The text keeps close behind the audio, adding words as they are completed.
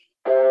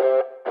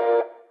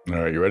All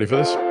right, you ready for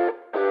this?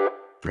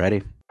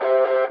 Ready.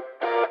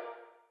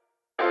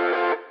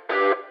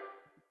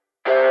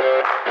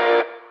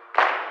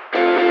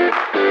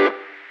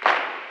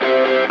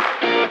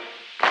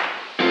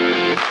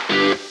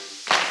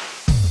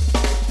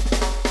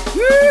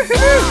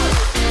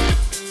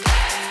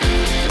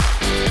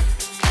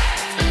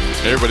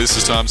 Hey everybody, this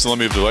is Tom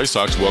Salemi of Device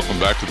Talks. Welcome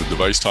back to the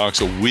Device Talks,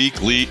 a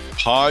weekly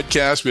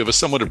podcast. We have a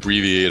somewhat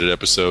abbreviated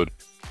episode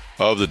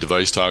of the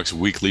Device Talks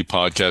weekly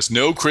podcast.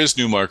 No Chris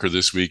Newmarker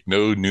this week,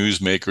 no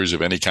newsmakers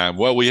of any kind.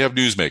 Well, we have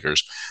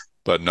newsmakers,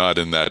 but not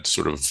in that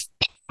sort of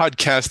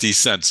podcasty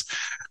sense.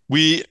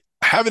 We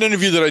have an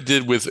interview that I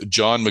did with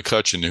John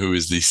McCutcheon, who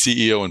is the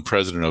CEO and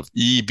president of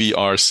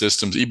EBR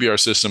Systems. EBR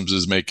Systems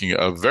is making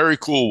a very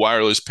cool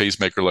wireless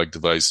pacemaker-like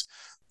device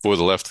for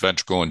the left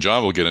ventricle, and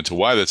John will get into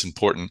why that's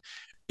important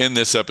in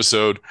this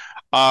episode.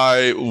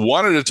 I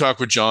wanted to talk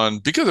with John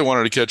because I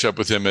wanted to catch up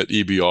with him at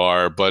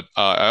EBR, but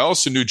I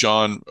also knew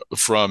John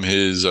from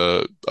his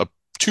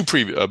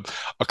previous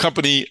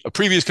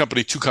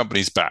company 2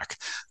 companies back.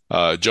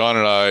 John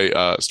and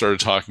I started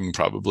talking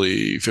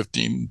probably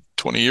 15,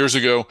 20 years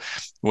ago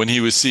when he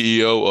was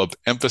CEO of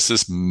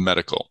Emphasis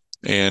Medical.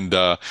 And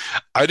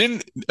I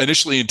didn't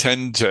initially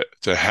intend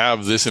to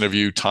have this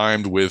interview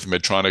timed with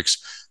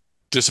Medtronic's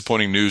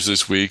disappointing news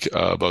this week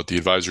about the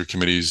advisory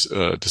committee's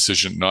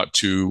decision not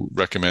to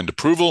recommend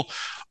approval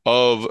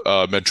of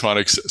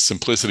Medtronic's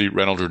Simplicity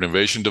renal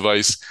denervation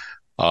device.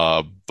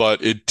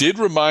 But it did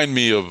remind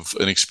me of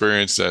an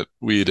experience that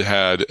we'd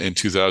had in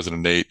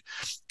 2008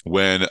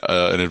 when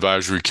an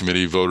advisory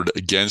committee voted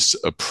against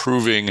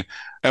approving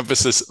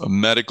Emphasis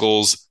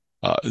Medical's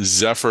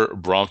Zephyr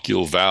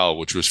bronchial valve,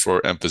 which was for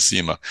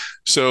emphysema.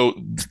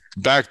 So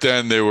back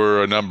then, there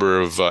were a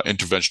number of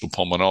interventional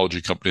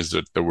pulmonology companies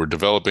that were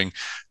developing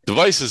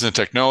devices and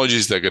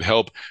technologies that could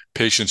help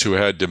patients who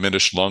had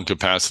diminished lung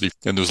capacity.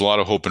 And there was a lot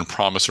of hope and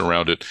promise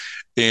around it.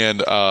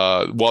 And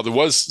while there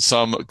was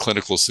some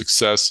clinical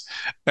success,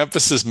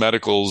 Emphasis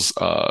Medical's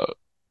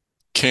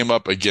came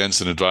up against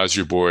an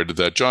advisory board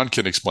that John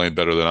can explain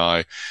better than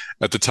I.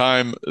 At the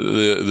time,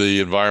 the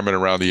environment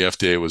around the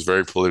FDA was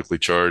very politically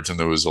charged, and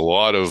there was a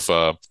lot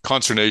of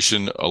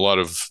consternation, a lot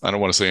of, I don't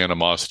want to say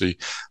animosity,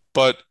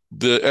 but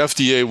the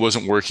FDA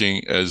wasn't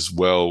working as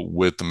well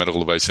with the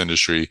medical device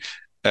industry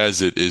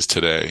as it is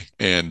today.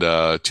 And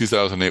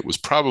 2008 was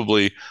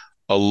probably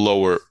a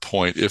lower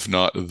point, if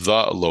not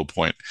the low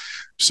point.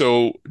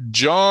 So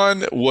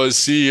John was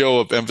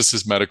CEO of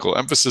Emphasis Medical.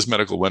 Emphasis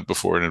Medical went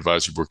before an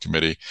advisory board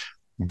committee,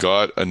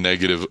 got a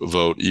negative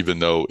vote, even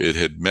though it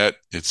had met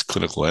its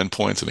clinical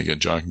endpoints. And again,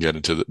 John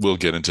we'll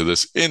get into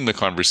this in the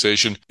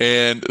conversation.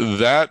 And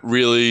that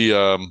really,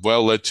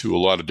 led to a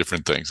lot of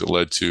different things. It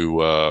led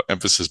to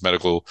Emphasis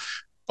Medical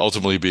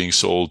ultimately being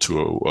sold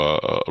to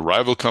a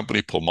rival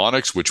company,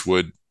 Pulmonx, which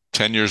would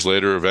 10 years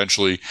later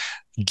eventually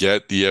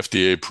get the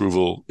FDA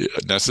approval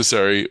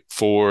necessary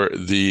for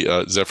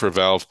the Zephyr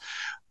valve.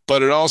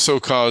 But it also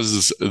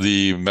causes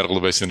the medical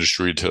device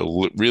industry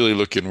to really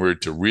look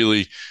inward, to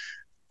really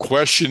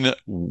question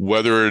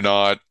whether or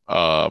not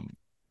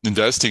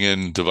investing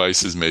in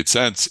devices made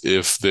sense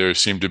if there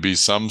seemed to be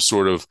some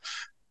sort of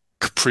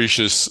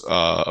capricious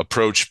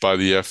approach by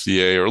the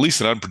FDA, or at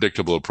least an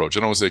unpredictable approach. I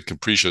don't want to say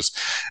capricious,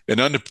 an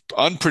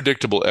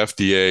unpredictable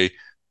FDA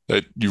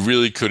that you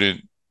really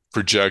couldn't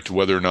project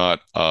whether or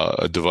not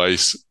a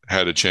device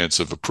had a chance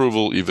of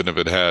approval, even if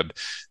it had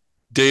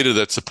data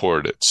that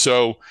supported it.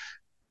 So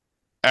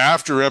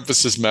after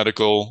Emphasis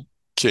Medical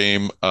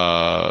came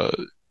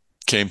to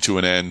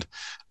an end,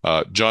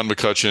 John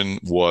McCutcheon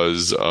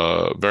was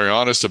very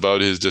honest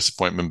about his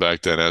disappointment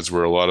back then, as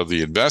were a lot of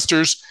the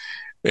investors.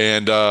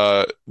 And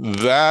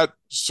that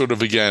sort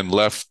of, again,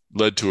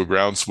 led to a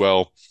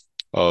groundswell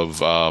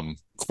of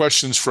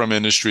questions from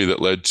industry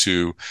that led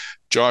to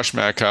Josh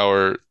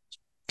Macauer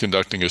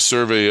conducting a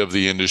survey of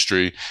the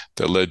industry,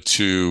 that led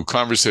to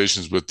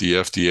conversations with the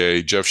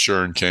FDA. Jeff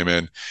Shern came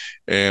in,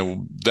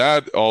 and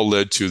that all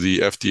led to the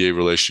FDA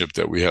relationship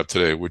that we have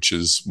today, which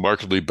is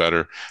markedly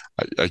better.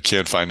 I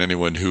can't find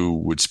anyone who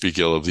would speak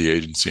ill of the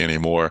agency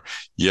anymore.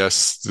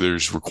 Yes,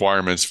 there's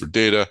requirements for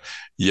data.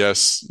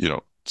 Yes,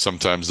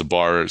 sometimes the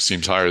bar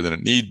seems higher than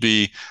it need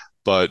be,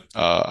 but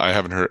I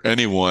haven't heard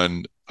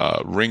anyone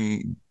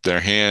wring their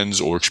hands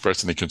or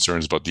express any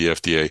concerns about the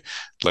FDA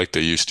like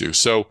they used to.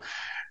 So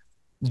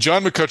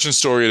John McCutcheon's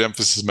story at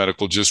Emphasis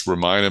Medical just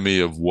reminded me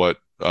of what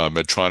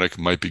Medtronic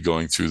might be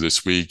going through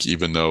this week,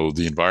 even though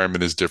the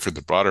environment is different,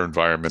 the broader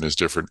environment is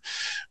different.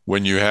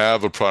 When you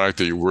have a product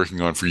that you're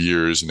working on for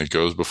years and it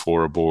goes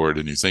before a board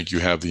and you think you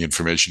have the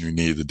information you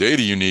need, the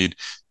data you need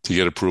to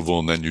get approval,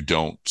 and then you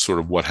don't, sort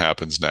of what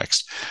happens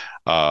next.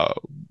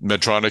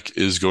 Medtronic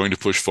is going to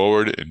push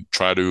forward and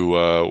try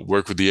to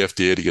work with the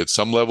FDA to get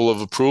some level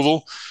of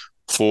approval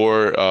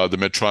for the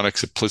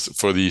Medtronic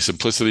for the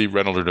Simplicity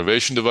renal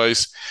denervation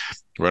device.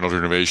 Renal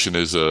denervation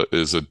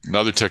is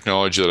another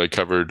technology that I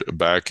covered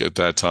back at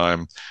that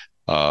time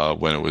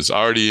when it was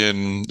already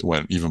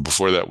even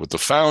before that with the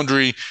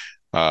Foundry,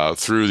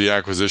 through the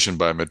acquisition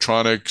by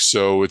Medtronic.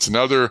 So it's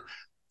another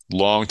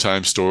long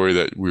time story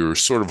that we were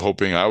sort of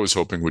hoping, I was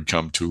hoping would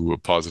come to a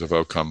positive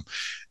outcome.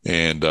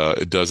 And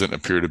it doesn't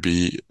appear to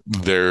be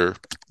there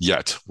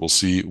yet. We'll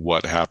see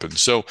what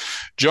happens. So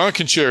John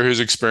can share his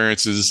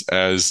experiences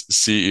as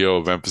CEO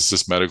of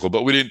Emphasis Medical,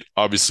 but we didn't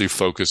obviously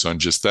focus on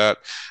just that.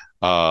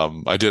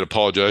 I did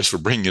apologize for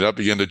bringing it up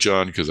again to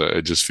John because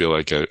I just feel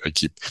like I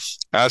keep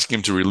asking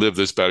him to relive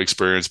this bad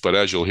experience. But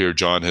as you'll hear,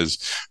 John has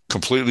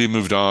completely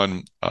moved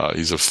on.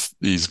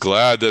 He's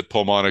glad that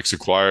Pulmonx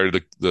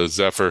acquired the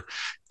Zephyr,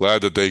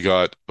 glad that they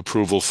got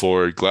approval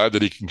for it, glad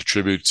that he can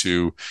contribute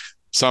to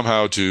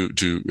somehow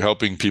to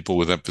helping people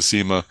with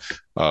emphysema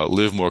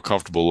live more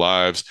comfortable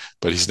lives.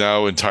 But he's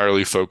now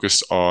entirely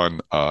focused on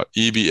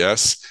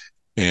EBS.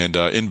 And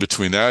in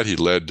between that, he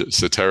led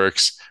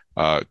Ceterix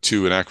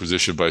to an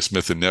acquisition by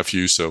Smith and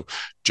Nephew. So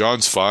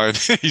John's fine.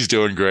 He's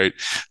doing great.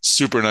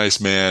 Super nice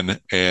man.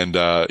 And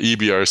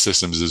EBR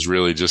Systems is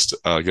really just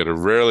got a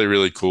really,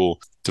 really cool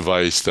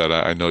device that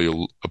I know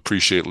you'll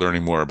appreciate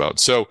learning more about.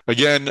 So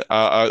again,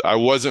 I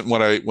wasn't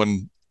when I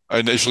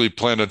initially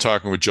planned on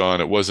talking with John,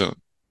 it wasn't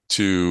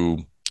to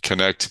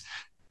connect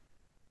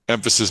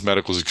Emphasis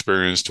Medical's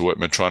experience to what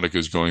Medtronic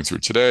is going through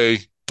today,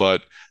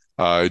 but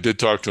I did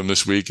talk to him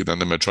this week, and then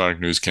the Medtronic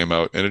news came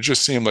out, and it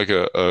just seemed like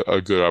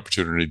a good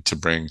opportunity to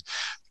bring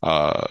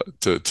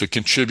to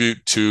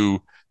contribute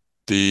to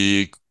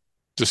the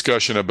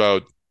discussion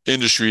about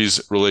industry's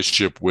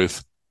relationship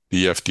with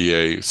the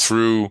FDA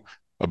through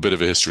a bit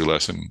of a history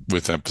lesson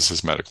with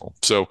Emphasis Medical.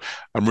 So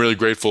I'm really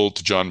grateful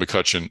to John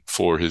McCutcheon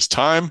for his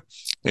time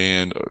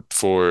and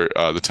for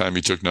the time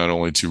he took not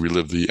only to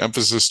relive the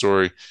Emphasis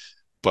story,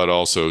 but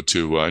also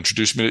to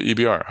introduce me to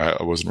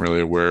EBR. I wasn't really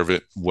aware of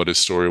it, what his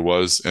story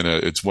was. And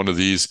it's one of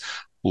these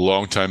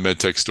longtime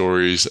medtech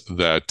stories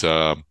that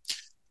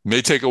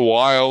may take a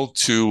while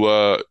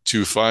to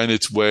find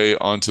its way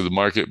onto the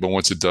market. But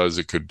once it does,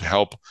 it could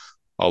help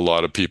a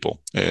lot of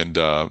people. And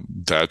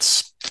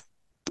that's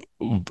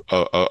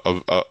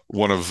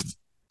one of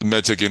the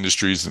medtech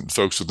industries and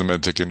folks with the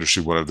medtech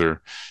industry, one of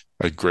their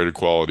greater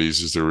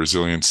qualities is their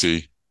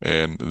resiliency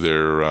and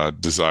their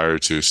desire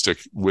to stick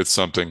with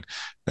something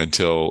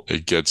until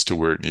it gets to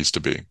where it needs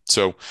to be.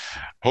 So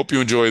hope you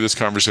enjoy this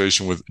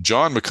conversation with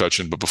John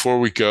McCutcheon. But before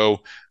we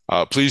go,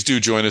 please do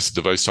join us at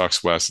Device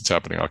Talks West. It's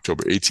happening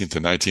October 18th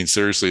and 19th.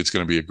 Seriously, it's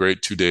going to be a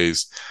great 2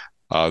 days.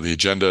 The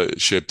agenda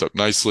is shaped up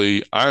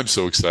nicely. I'm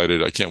so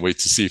excited. I can't wait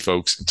to see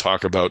folks and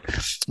talk about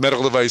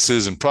medical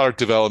devices and product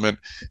development.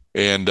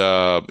 And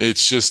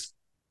it's just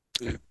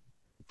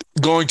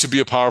going to be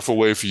a powerful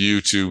way for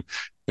you to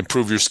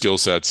improve your skill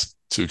sets,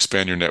 to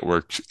expand your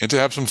network, and to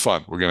have some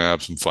fun. We're going to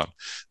have some fun.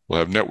 We'll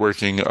have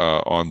networking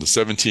on the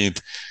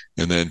 17th,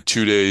 and then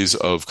 2 days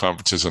of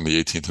conferences on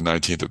the 18th and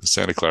 19th at the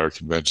Santa Clara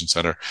Convention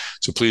Center.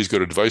 So please go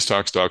to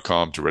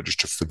devicetalks.com to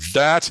register for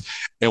that.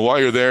 And while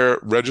you're there,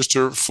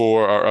 register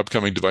for our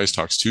upcoming Device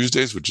Talks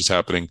Tuesdays, which is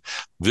happening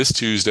this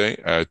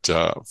Tuesday at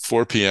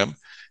 4 p.m.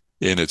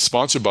 And it's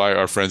sponsored by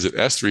our friends at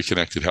S3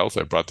 Connected Health.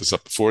 I brought this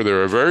up before.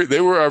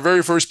 They were our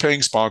very first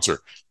paying sponsor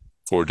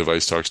for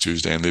Device Talks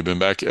Tuesday, and they've been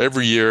back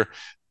every year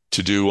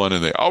to do one,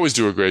 and they always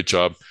do a great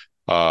job.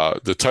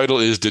 The title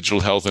is Digital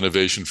Health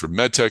Innovation for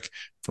MedTech,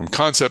 from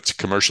Concept to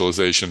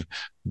Commercialization.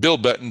 Bill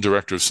Betton,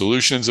 Director of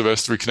Solutions of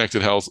S3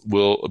 Connected Health,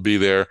 will be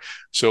there.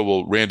 So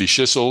will Randy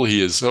Schissel.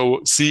 He is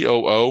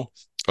COO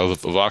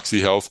of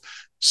Voxy Health.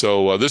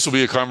 So this will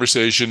be a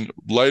conversation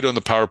light on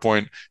the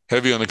PowerPoint,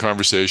 heavy on the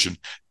conversation,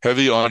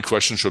 heavy on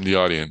questions from the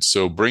audience.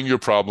 So bring your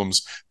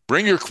problems,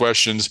 bring your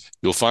questions.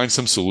 You'll find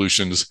some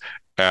solutions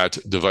at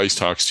Device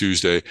Talks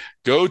Tuesday.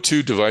 Go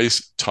to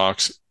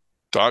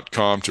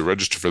devicetalks.com to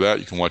register for that.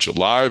 You can watch it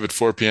live at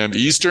 4 p.m.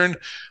 Eastern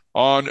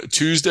on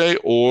Tuesday,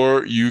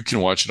 or you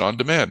can watch it on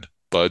demand.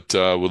 But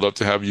we'd love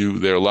to have you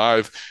there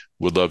live.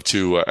 We'd love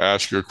to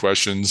ask your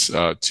questions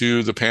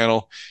to the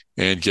panel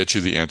and get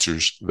you the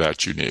answers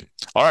that you need.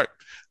 All right.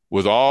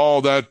 With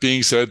all that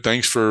being said,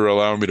 thanks for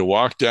allowing me to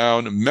walk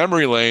down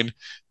memory lane.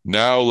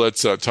 Now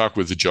let's talk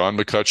with John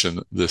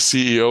McCutcheon, the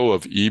CEO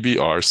of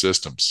EBR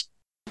Systems.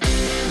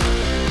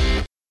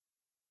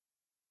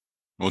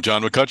 Well,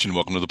 John McCutcheon,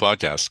 welcome to the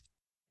podcast.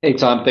 Hey,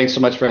 Tom. Thanks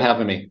so much for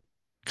having me.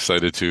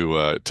 Excited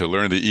to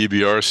learn the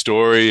EBR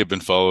story. I've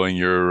been following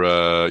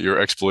your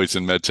exploits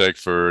in medtech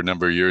for a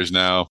number of years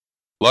now.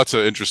 Lots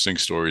of interesting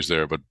stories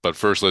there, but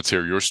first, let's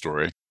hear your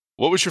story.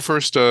 What was your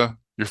first job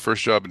in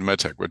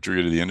medtech? What drew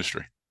you to the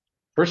industry?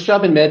 First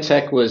job in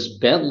medtech was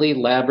Bentley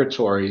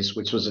Laboratories,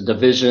 which was a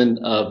division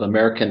of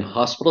American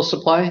Hospital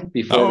Supply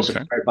before it was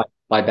acquired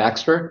by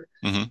Baxter.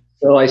 Mm-hmm.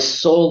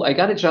 So I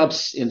got a job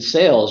in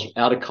sales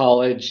out of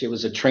college. It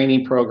was a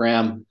training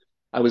program.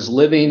 I was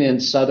living in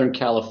Southern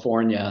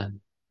California,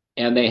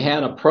 and they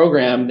had a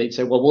program. They'd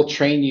say, well, we'll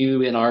train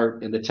you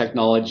in the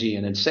technology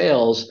and in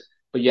sales,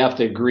 but you have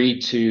to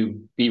agree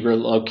to be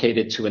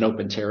relocated to an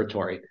open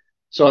territory.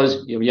 So I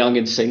was young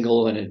and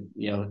single and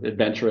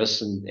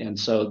adventurous, and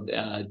so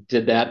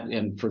did that.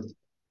 And for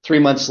 3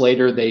 months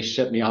later, they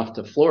shipped me off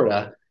to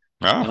Florida.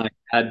 Wow. And I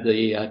had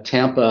the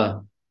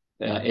Tampa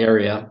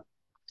area.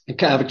 It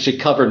kind of actually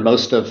covered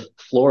most of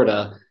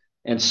Florida.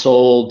 and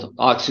sold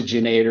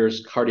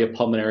oxygenators,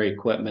 cardiopulmonary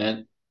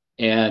equipment,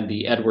 and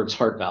the Edwards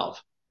heart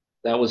valve.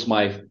 That was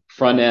my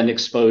front end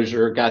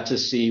exposure. Got to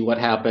see what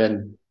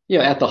happened,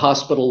 at the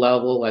hospital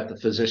level, at the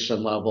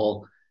physician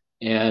level,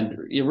 and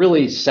it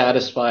really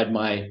satisfied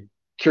my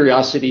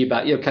curiosity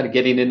about, kind of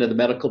getting into the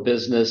medical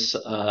business,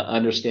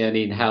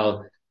 understanding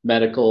how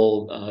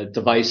medical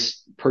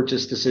device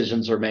purchase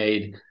decisions are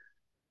made.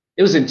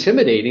 It was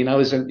intimidating. I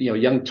was a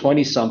young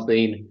 20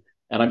 something,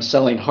 and I'm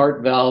selling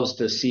heart valves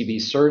to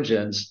CV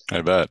surgeons.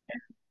 I bet.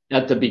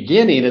 At the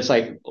beginning, it's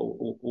like,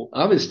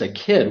 I'm just a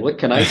kid. What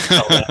can I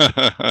sell them?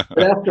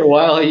 But after a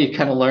while, you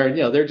kind of learn,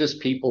 they're just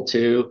people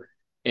too.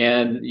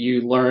 And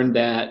you learn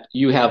that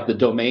you have the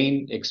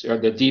domain or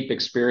the deep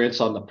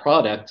experience on the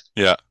product.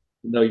 Yeah.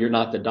 No, you're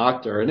not the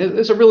doctor. And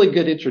it's a really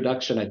good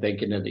introduction, I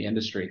think, into the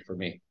industry for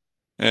me.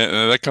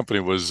 And that company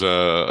was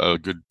a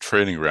good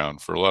training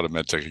ground for a lot of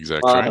medtech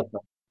execs, right?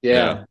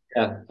 Yeah.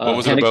 What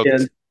was it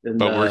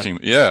about working?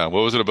 Yeah.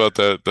 What was it about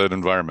that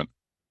environment?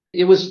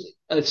 It was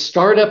a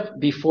startup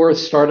before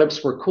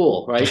startups were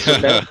cool, right? So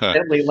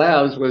Bentley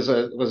Labs was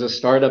a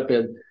startup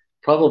in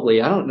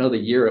probably, I don't know the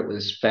year it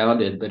was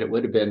founded, but it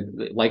would have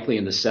been likely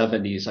in the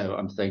 70s,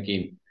 I'm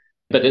thinking.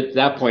 But at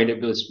that point,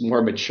 it was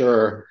more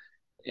mature.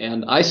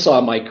 And I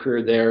saw my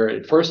career there.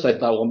 At first, I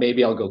thought, well,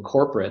 maybe I'll go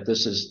corporate.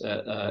 This is,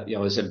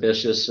 is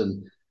ambitious,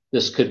 and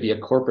this could be a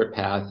corporate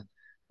path.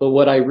 But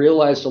what I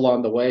realized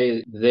along the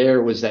way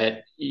there was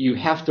that you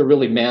have to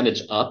really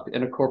manage up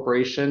in a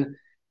corporation.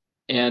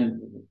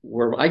 And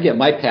where I get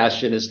my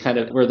passion is kind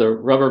of where the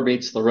rubber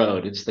meets the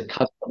road. It's the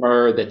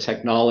customer, the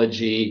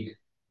technology.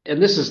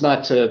 And this is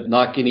not to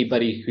knock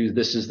anybody who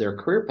this is their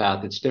career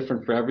path. It's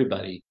different for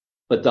everybody.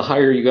 But the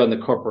higher you go in the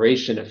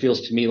corporation, it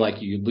feels to me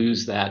like you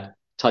lose that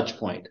touch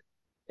point.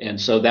 And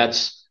so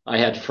I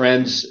had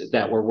friends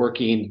that were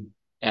working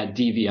at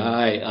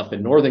DVI up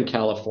in Northern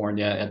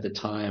California at the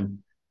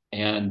time.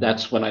 And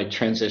that's when I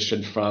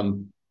transitioned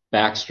from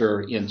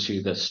Baxter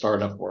into the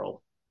startup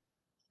world.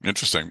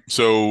 Interesting.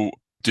 So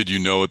did you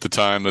know at the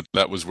time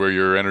that was where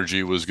your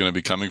energy was going to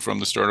be coming from,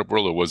 the startup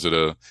world, or was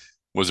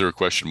there a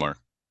question mark?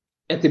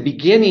 At the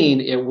beginning,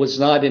 it was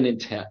not an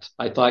intent.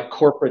 I thought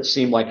corporate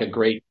seemed like a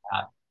great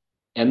path.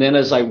 And then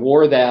as I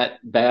wore that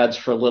badge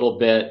for a little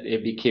bit,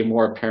 it became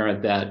more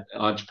apparent that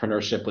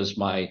entrepreneurship was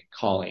my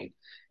calling.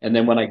 And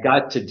then when I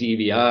got to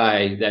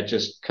DVI, that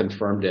just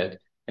confirmed it.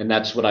 And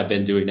that's what I've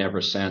been doing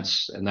ever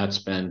since. And that's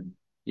been,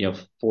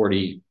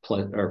 40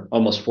 plus, or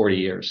almost 40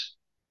 years.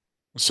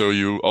 So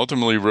you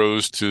ultimately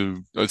rose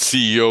to a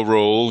CEO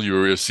role. You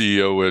were a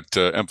CEO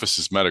at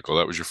Emphasis Medical.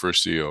 That was your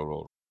first CEO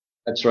role.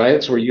 That's right.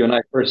 It's where you and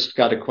I first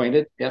got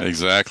acquainted. Yeah.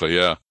 Exactly.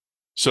 Yeah.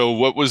 So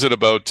what was it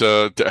about?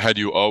 Had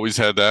you always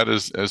had that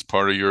as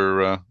part of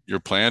your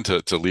plan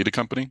to lead a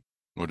company?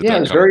 Yeah, I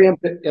was very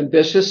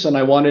ambitious, and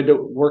I wanted to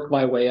work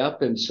my way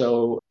up. And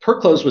so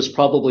PerClose was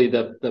probably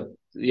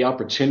the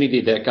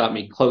opportunity that got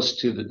me close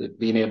to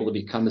being able to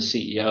become a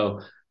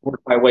CEO.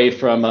 Work my way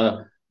from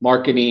a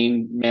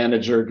marketing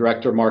manager,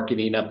 director of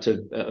marketing, up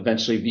to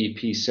eventually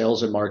VP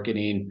sales and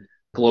marketing,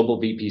 global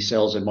VP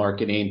sales and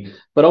marketing,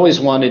 but always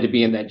wanted to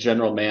be in that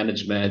general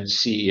management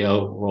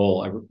CEO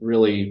role. I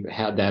really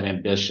had that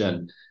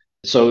ambition.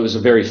 So it was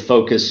a very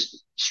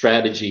focused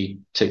strategy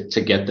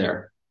to get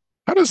there.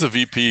 How does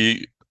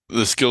the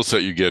skill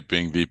set you get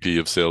being VP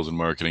of sales and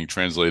marketing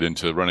translate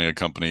into running a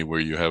company where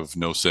you have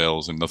no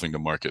sales and nothing to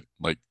market?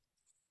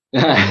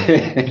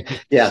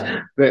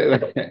 Yeah,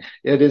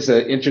 it is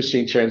an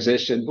interesting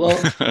transition. Well,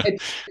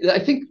 I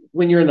think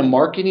when you're in a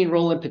marketing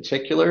role in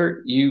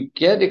particular, you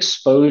get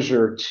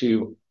exposure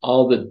to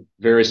all the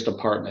various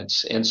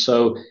departments. And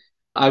so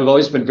I've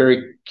always been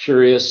very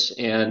curious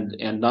and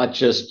not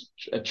just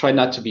try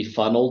not to be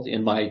funneled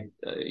in my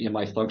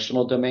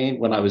functional domain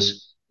when I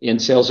was in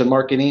sales and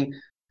marketing.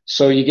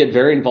 So you get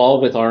very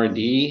involved with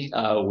R&D,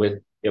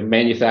 with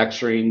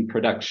manufacturing,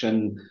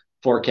 production,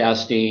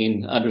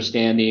 forecasting,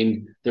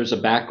 understanding there's a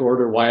back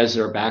order. Why is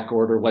there a back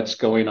order? What's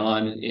going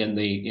on in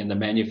the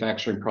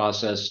manufacturing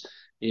process?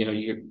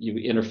 You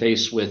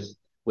interface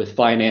with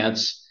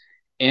finance.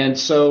 And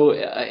so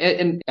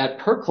and at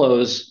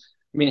PerClose,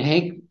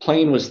 Hank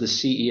Plain was the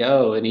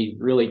CEO, and he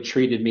really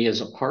treated me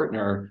as a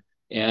partner,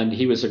 and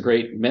he was a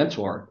great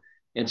mentor.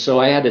 And so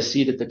I had a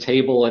seat at the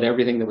table at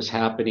everything that was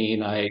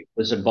happening. I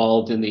was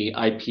involved in the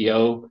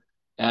IPO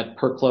at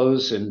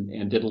PerClose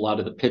and did a lot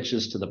of the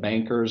pitches to the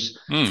bankers.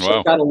 So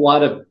I got a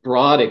lot of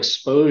broad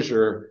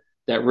exposure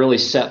that really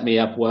set me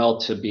up well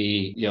to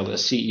be, a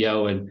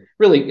CEO, and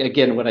really,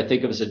 again, what I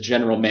think of as a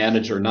general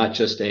manager, not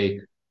just a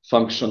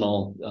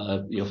functional,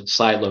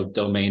 siloed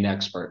domain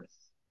expert.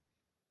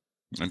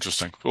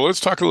 Interesting. Well,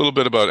 let's talk a little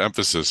bit about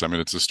Emphasis.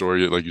 It's a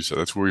story, like you said,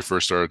 that's where we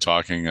first started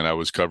talking, and I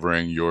was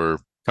covering your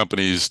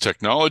company's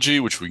technology,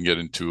 which we can get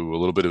into a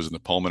little bit. It was in the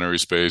pulmonary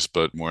space,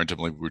 but more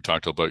intimately, we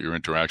talked about your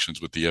interactions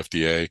with the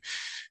FDA.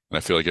 And I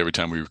feel like every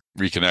time we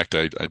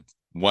reconnect, I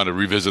want to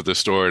revisit this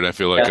story, and I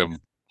feel like I'm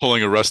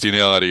pulling a rusty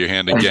nail out of your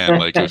hand again.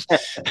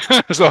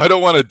 So I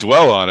don't want to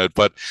dwell on it,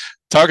 but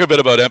talk a bit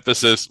about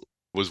Emphasis.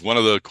 was one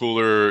of the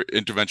cooler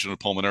interventional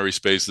pulmonary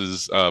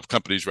spaces,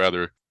 companies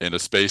rather, in a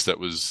space that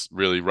was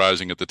really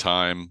rising at the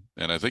time,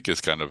 and I think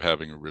is kind of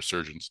having a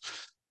resurgence.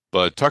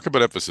 But talk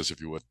about Emphasis,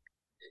 if you would.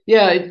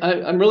 Yeah,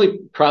 I'm really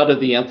proud of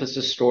the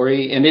Emphasis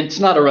story, and it's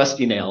not a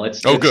rusty nail.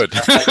 Good.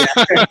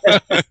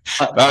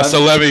 I'm,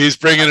 So Levy, he's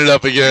bringing it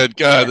up again.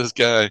 God, this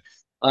guy.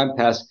 I'm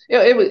past.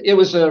 Yeah, it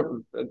was a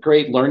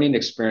great learning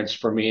experience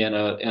for me and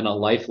a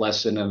life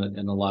lesson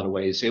in a lot of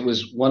ways. It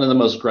was one of the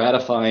most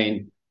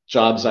gratifying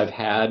jobs I've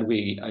had.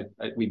 We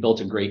built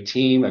a great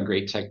team, a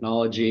great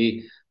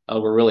technology.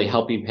 We're really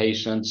helping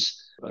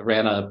patients. I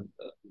ran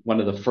one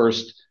of the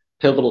first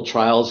pivotal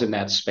trials in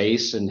that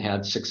space and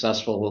had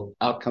successful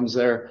outcomes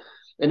there.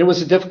 And it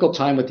was a difficult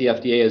time with the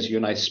FDA, as you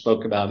and I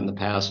spoke about in the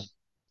past.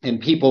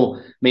 And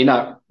people may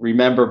not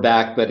remember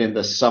back, but in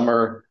the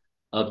summer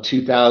of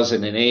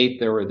 2008,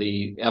 there were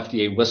the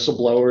FDA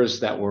whistleblowers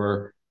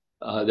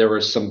there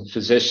were some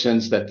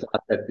physicians that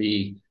thought that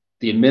the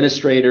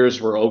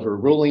administrators were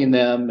overruling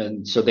them.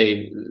 And so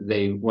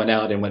they went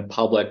out and went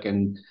public,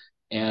 and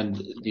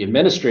the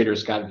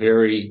administrators got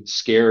very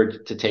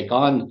scared to take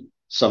on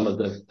some of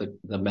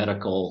the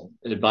medical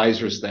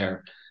advisors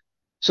there.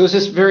 So it's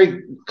this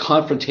very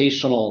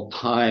confrontational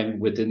time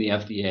within the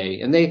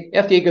FDA, and the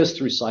FDA goes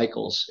through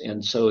cycles.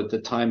 And so at the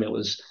time, it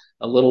was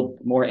a little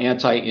more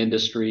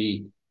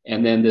anti-industry,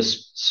 and then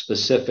this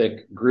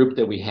specific group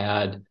that we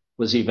had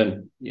was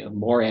even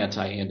more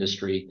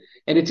anti-industry,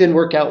 and it didn't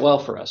work out well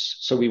for us.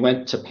 So we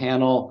went to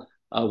panel.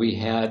 We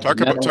had talk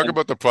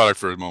about the product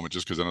for a moment,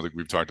 just because I don't think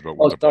we've talked about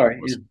what the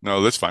product was.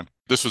 No, that's fine.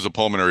 This was a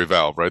pulmonary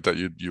valve, right? That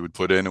you would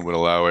put in and would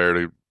allow air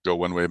to go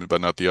one way but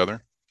not the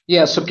other.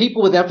 Yeah. So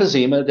people with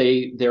emphysema,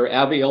 their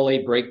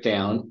alveoli break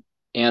down,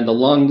 and the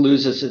lung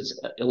loses its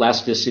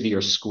elasticity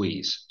or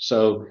squeeze.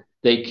 So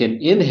they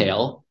can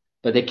inhale,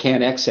 but they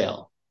can't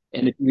exhale.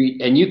 And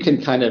you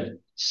can kind of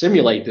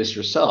simulate this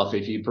yourself.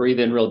 If you breathe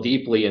in real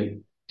deeply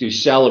and do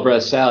shallow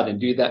breaths out and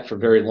do that for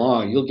very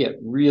long, you'll get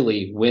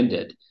really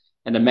winded.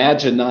 And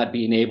imagine not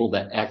being able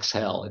to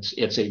exhale.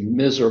 It's a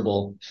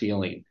miserable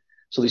feeling.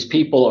 So these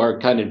people are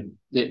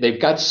they've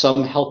got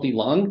some healthy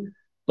lung,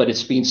 but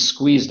it's being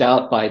squeezed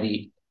out by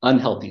the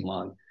unhealthy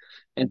lung.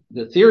 And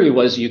the theory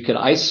was you could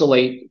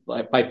isolate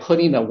by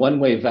putting a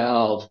one-way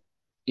valve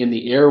in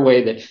the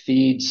airway that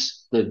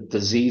feeds the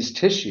diseased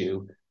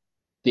tissue.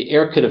 The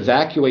air could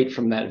evacuate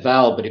from that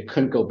valve, but it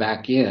couldn't go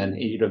back in.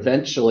 And you'd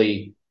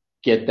eventually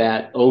get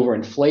that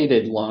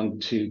overinflated lung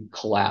to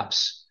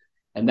collapse.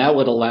 And that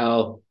would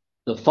allow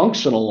the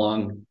functional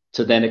lung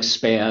to then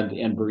expand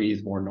and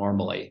breathe more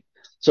normally.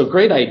 So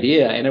great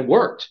idea, and it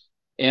worked.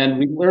 And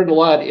we learned a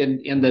lot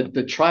in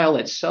the trial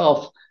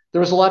itself.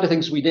 There was a lot of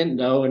things we didn't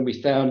know, and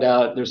we found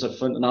out there's a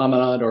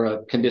phenomenon or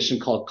a condition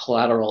called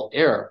collateral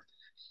air.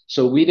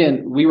 So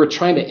we were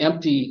trying to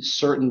empty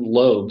certain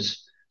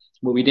lobes.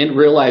 What we didn't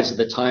realize at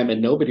the time,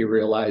 and nobody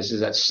realized, is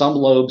that some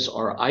lobes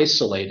are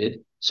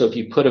isolated. So if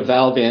you put a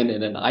valve in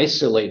an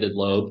isolated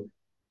lobe,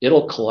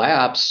 it'll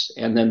collapse,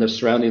 and then the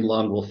surrounding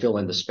lung will fill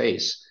in the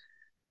space.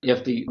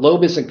 If the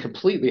lobe isn't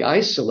completely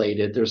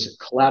isolated, there's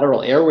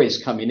collateral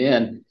airways coming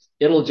in,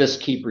 it'll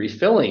just keep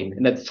refilling.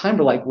 And at the time,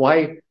 we're like,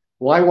 why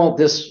won't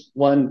this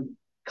one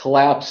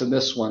collapse and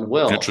this one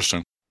will?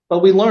 Interesting. But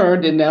we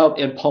learned, and now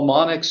in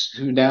Pulmonx,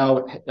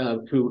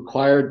 who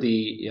acquired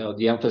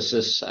the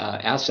Emphasis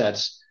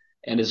assets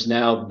and has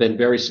now been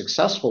very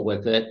successful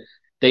with it,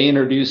 they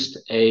introduced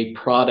a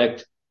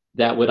product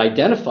that would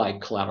identify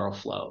collateral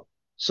flow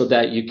so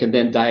that you can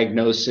then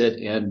diagnose it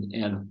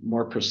and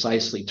more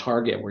precisely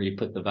target where you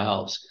put the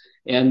valves.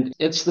 And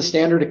it's the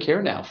standard of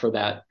care now for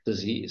that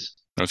disease.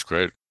 That's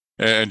great.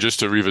 And just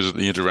to revisit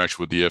the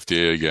interaction with the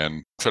FDA again,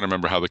 I'm trying to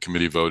remember how the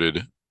committee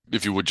voted.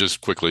 If you would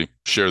just quickly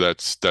share that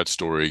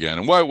story again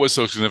and why it was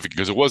so significant,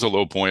 because it was a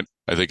low point,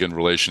 I think, in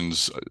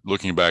relations.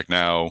 Looking back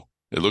now,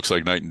 it looks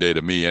like night and day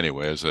to me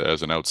anyway, as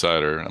an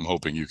outsider. I'm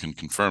hoping you can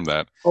confirm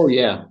that. Oh,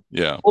 yeah.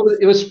 Yeah. Well,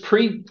 it was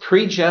pre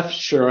Jeff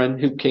Shuren,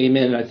 who came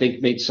in, I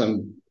think, made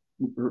some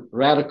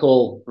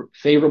radical,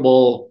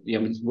 favorable,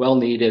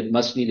 well-needed,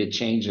 much-needed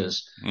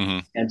changes. Mm-hmm.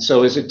 And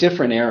so it's a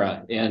different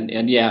era.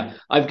 And yeah,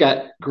 I've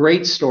got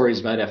great stories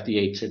about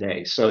FDA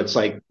today. So it's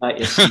like,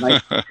 it's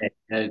nice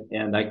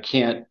and I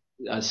can't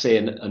say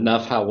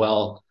enough how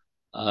well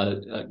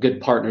good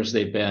partners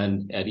they've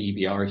been at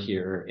EBR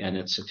here and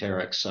at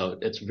Soterix. So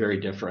it's very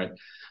different.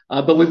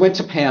 But we went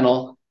to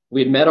panel.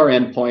 We had met our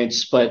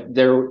endpoints, but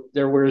there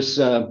was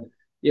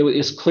it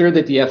was clear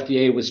that the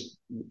FDA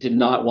did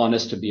not want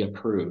us to be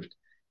approved,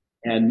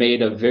 and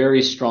made a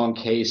very strong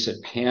case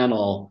at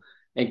panel,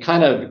 and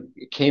kind of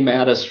came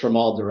at us from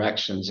all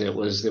directions. It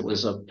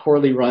was a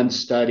poorly run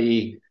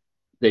study.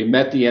 They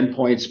met the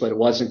endpoints, but it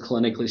wasn't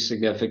clinically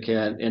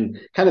significant, and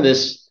kind of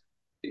this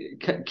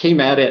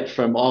came at it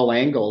from all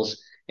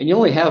angles. And you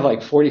only have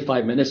like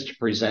 45 minutes to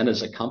present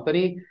as a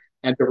company,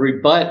 and to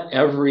rebut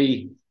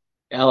every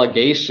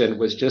allegation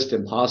was just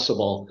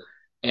impossible.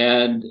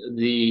 And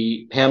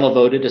the panel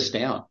voted us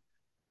down.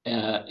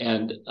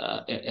 And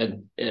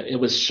it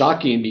was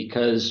shocking,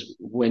 because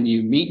when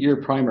you meet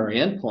your primary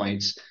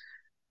endpoints,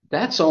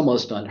 that's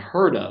almost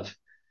unheard of.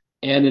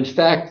 And in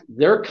fact,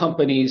 there are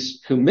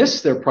companies who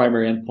miss their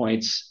primary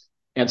endpoints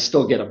and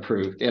still get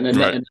approved. And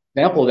an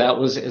example of that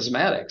was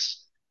asthmatics,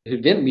 who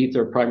didn't meet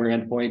their primary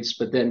endpoints,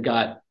 but then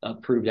got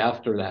approved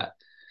after that.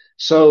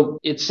 So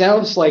it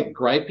sounds like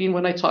griping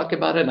when I talk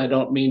about it, and I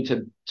don't mean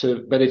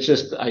but it's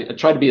just I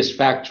try to be as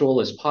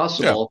factual as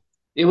possible.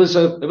 Yeah. It was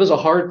a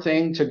hard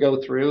thing to go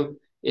through.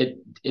 It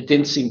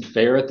didn't seem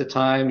fair at the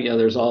time.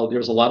 There's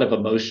a lot of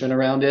emotion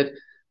around it.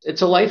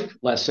 It's a life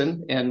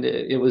lesson, and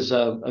it was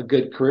a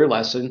good career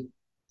lesson.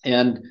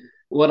 And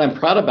what I'm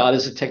proud about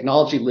is the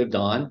technology lived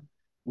on.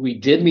 We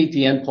did meet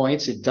the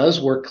endpoints. It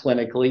does work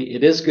clinically.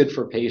 It is good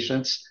for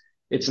patients.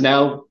 It's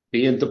now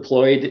being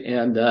deployed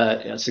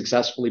and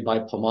successfully by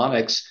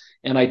Pulmonx,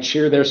 and I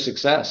cheer their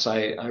success.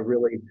 I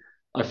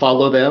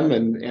follow them,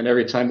 and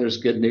every time there's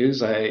good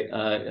news,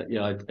 I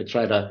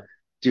try to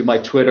do my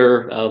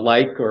Twitter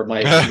or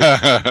my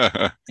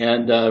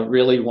and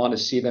really want to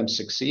see them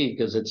succeed,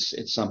 because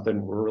it's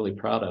something we're really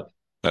proud of.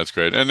 That's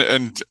great, and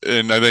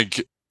I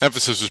think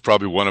Emphasis was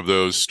probably one of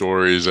those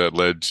stories that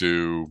led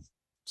to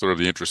sort of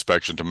the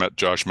introspection to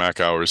Josh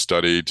Mackauer's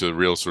study, to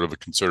real sort of a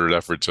concerted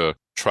effort to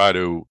try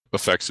to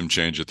affect some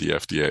change at the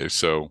FDA.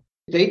 So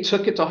they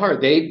took it to heart.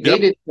 They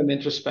did some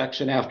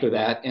introspection after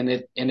that, and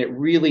it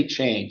really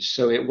changed.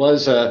 So it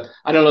was I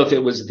don't know if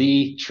it was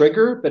the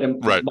trigger, but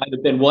it might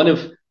have been one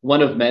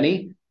of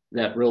many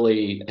that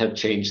really have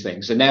changed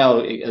things. And now,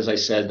 as I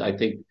said, I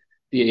think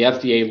the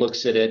FDA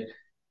looks at it.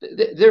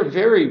 They're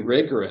very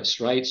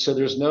rigorous, right?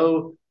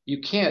 So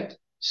you can't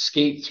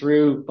skate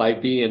through by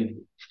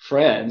being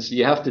friends.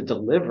 You have to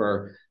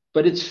deliver,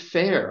 but it's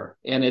fair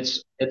and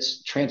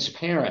it's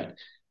transparent,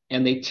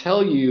 and they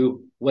tell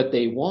you what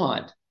they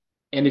want.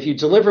 And if you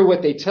deliver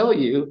what they tell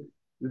you,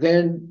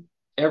 then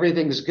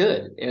everything's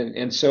good.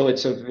 And so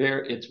it's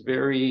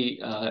very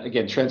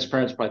again,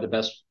 transparent is probably the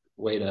best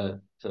way to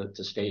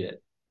state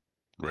it.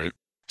 Right.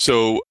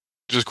 So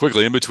just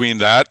quickly, in between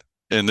that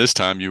and this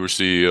time, you were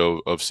CEO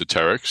of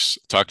Ceterix.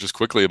 Talk just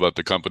quickly about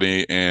the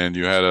company, and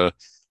you had a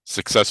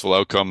successful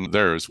outcome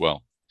there as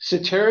well.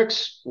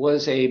 Ceterix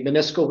was a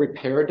meniscal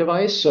repair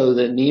device. So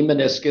the knee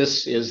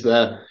meniscus is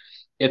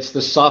it's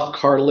the soft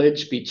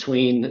cartilage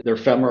between their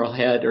femoral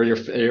head, or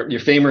your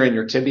femur and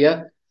your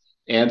tibia.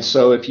 And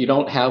so if you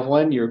don't have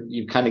one,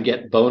 you kind of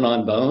get bone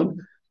on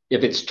bone.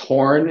 If it's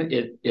torn,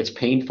 it's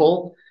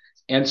painful.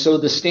 And so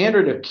the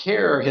standard of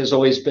care has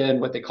always been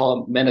what they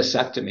call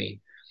meniscectomy.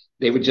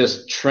 They would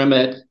just trim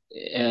it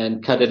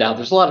and cut it out.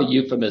 There's a lot of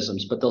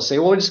euphemisms, but they'll say,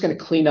 well, we're just going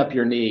to clean up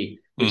your knee,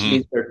 which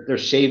means they're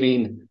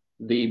shaving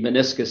the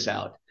meniscus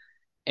out.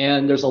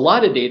 And there's a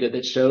lot of data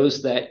that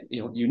shows that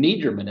you need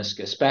your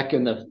meniscus. Back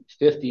in the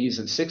 50s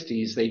and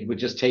 60s, they would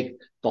just take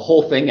the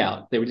whole thing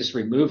out. They would just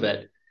remove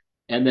it.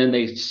 And then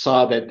they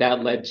saw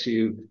that led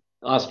to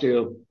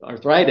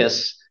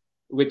osteoarthritis,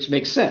 which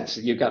makes sense.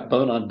 You've got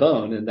bone on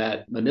bone, and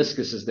that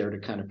meniscus is there to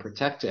kind of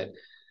protect it.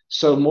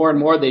 So more and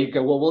more they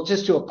go, well, we'll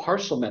just do a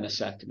partial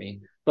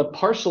meniscectomy. But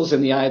partial is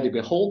in the eye of the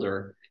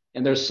beholder.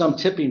 And there's some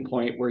tipping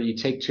point where you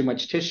take too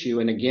much tissue.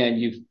 And again,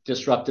 you've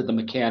disrupted the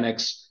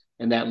mechanics,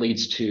 and that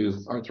leads to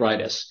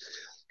arthritis.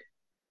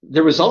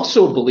 There was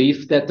also a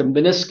belief that the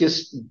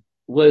meniscus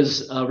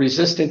was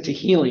resistant to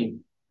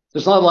healing.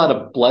 There's not a lot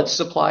of blood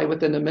supply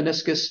within the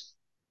meniscus.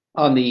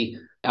 On the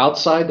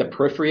outside, the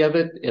periphery of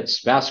it,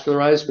 it's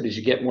vascularized, but as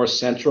you get more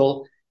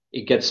central,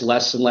 it gets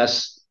less and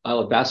less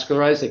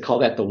vascularized. They call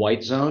that the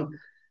white zone.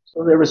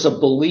 So there was a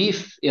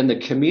belief in the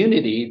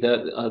community,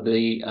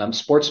 the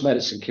sports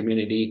medicine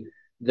community,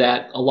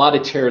 that a lot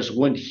of tears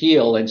wouldn't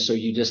heal, and so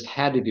you just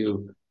had to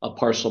do a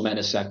partial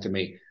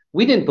meniscectomy.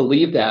 We didn't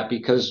believe that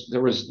because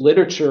there was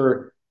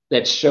literature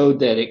that showed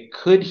that it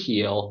could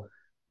heal.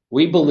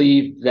 We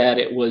believed that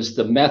it was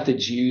the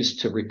methods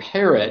used to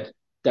repair it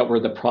that were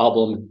the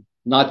problem,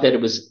 not that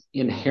it was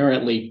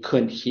inherently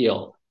couldn't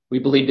heal. We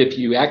believed if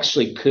you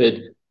actually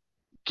could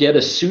get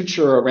a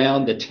suture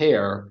around the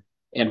tear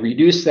and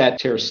reduce that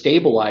tear,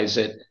 stabilize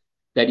it,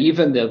 that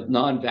even the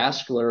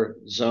non-vascular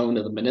zone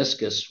of the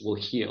meniscus will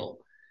heal.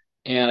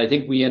 And I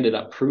think we ended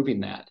up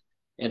proving that.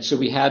 And so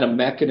we had a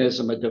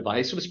mechanism, a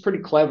device. It was pretty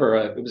clever.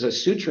 It was a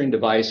suturing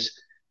device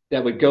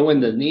that would go in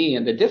the knee.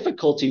 And the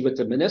difficulty with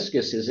the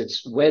meniscus is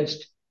it's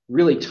wedged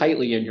really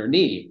tightly in your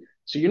knee.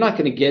 So you're not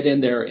going to get in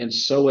there and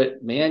sew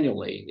it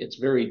manually. It's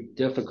very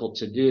difficult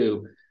to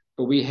do.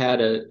 But we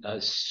had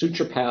a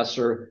suture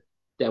passer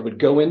that would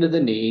go into the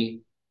knee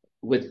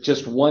with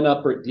just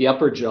the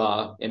upper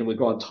jaw, and it would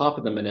go on top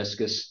of the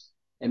meniscus.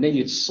 And then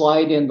you'd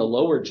slide in the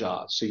lower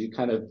jaw. So you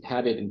kind of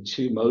had it in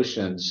two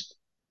motions.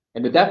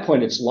 And at that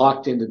point, it's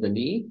locked into the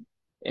knee,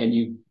 and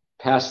you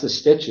pass the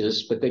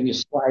stitches, but then you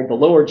slide the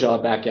lower jaw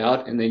back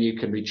out, and then you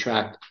can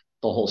retract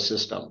the whole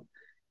system.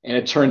 And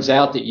it turns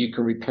out that you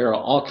can repair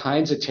all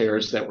kinds of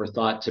tears that were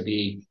thought to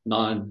be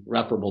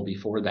non-reparable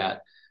before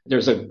that.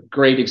 There's a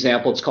great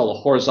example. It's called a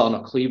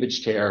horizontal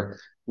cleavage tear,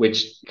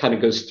 which kind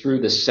of goes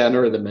through the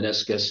center of the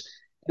meniscus.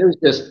 There's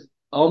this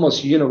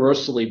almost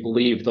universally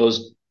believed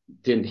those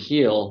didn't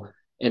heal.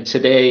 And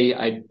today,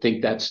 I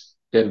think that's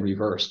been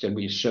reversed. And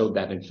we showed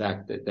that, in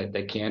fact, that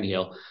they can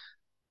heal.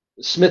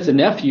 Smith and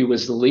Nephew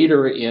was the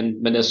leader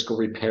in meniscal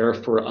repair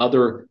for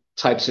other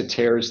types of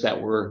tears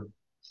that were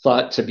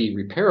thought to be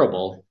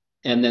repairable.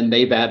 And then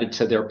they've added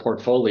to their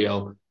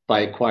portfolio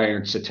by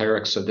acquiring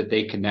Ceterix so that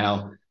they can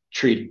now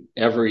treat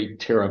every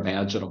tear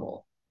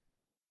imaginable.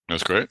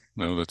 That's great.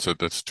 No, that's a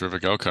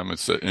terrific outcome.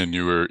 And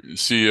you were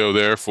CEO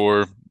there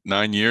for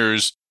 9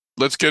 years.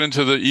 Let's get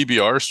into the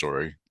EBR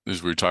story.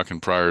 As we were talking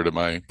prior to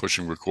my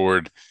pushing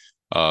record,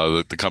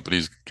 the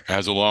company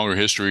has a longer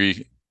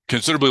history,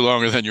 considerably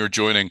longer than your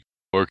joining,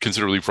 or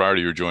considerably prior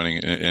to your joining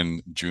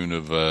in June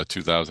of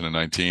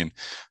 2019.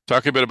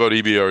 Talk a bit about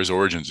EBR's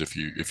origins, if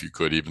you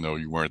could, even though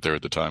you weren't there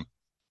at the time.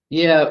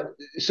 Yeah.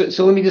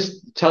 So let me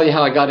just tell you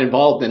how I got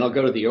involved, and I'll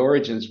go to the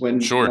origins.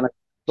 When I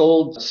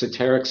sold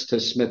Ceterix to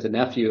Smith and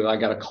Nephew, I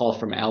got a call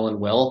from Alan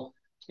Will,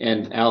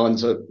 and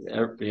Alan's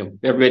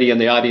everybody in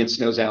the audience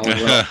knows Alan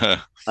Will.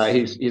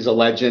 He's a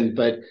legend.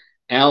 But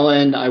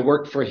Alan, I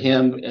worked for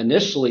him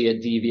initially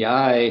at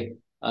DVI.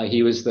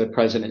 He was the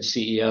president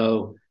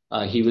CEO.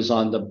 He was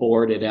on the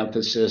board at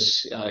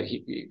Emphasis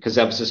because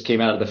Emphasis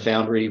came out of the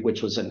Foundry,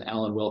 which was an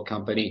Alan Will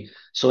company.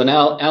 So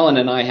now Alan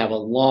and I have a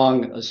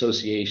long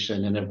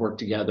association and have worked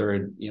together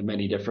in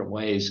many different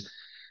ways.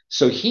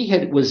 So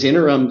he was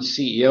interim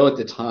CEO at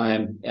the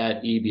time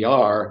at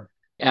EBR.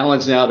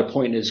 Alan's now at a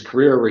point in his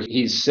career where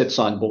he sits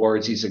on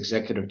boards. He's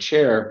executive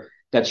chair.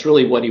 That's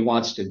really what he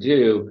wants to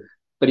do.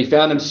 But he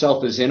found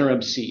himself as interim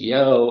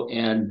CEO,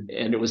 and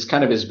it was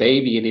kind of his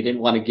baby, and he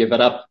didn't want to give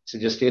it up to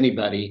just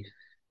anybody.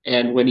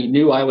 And when he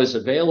knew I was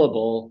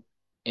available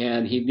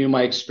and he knew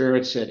my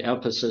experience at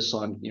Emphasis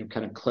on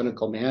kind of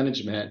clinical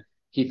management,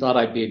 he thought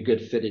I'd be a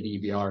good fit at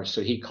EBR.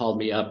 So he called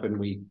me up and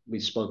we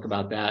spoke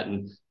about that,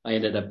 and I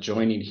ended up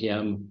joining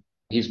him.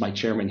 He's my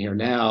chairman here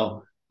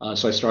now.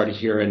 So I started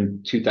here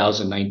in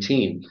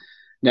 2019.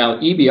 Now,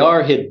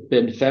 EBR had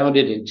been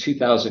founded in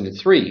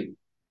 2003.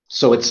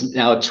 So it's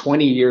now a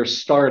 20-year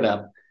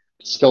startup,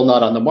 still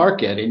not on the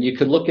market. And you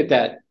could look at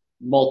that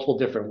multiple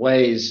different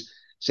ways,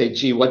 say,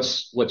 gee,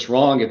 what's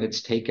wrong if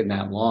it's taken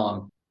that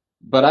long?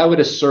 But I would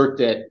assert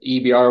that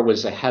EBR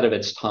was ahead of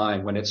its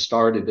time when it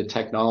started. The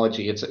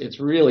technology, it's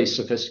really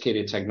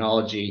sophisticated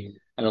technology,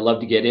 and I'd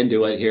love to get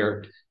into it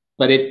here.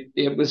 But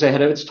it was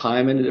ahead of its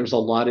time, and there was a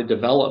lot of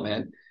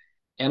development.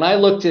 And I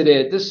looked at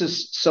it, this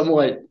is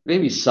somewhat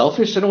maybe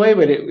selfish in a way,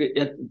 but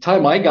at the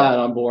time I got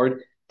on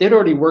board, they'd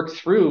already worked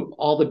through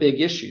all the big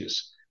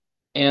issues.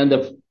 And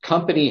the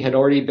company had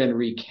already been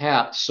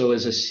recapped. So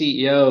as a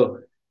CEO,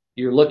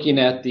 you're looking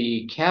at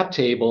the cap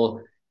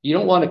table. You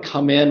don't want to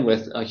come in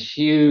with a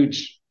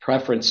huge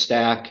preference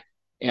stack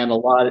and a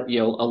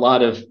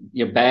lot of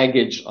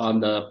baggage on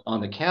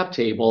the cap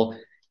table.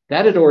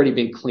 That had already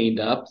been cleaned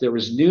up. There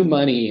was new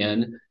money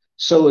in.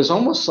 So it was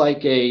almost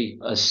like a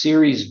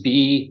Series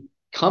B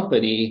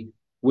company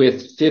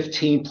with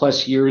 15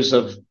 plus years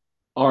of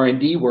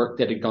R&D work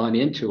that had gone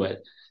into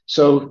it.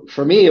 So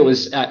for me,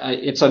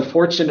 it's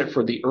unfortunate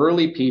for the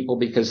early people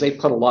because they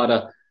put a lot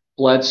of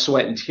blood,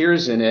 sweat, and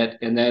tears in it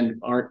and then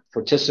aren't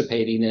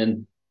participating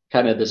in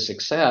kind of the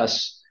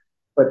success.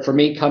 But for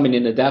me, coming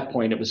in at that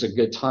point, it was a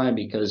good time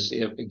because,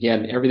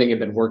 again, everything had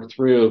been worked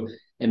through,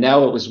 and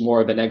now it was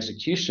more of an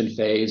execution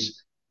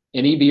phase.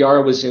 And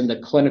EBR was in the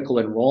clinical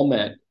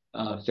enrollment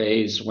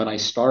phase when I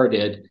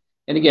started.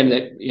 And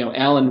again,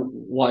 Alan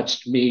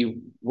watched me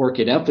work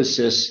at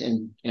Emphasis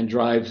and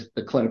drive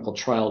the clinical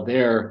trial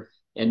there,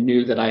 and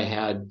knew that I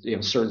had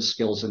certain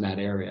skills in that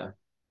area.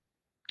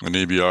 And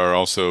EBR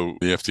also,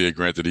 the FDA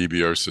granted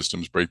EBR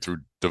Systems breakthrough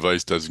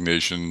device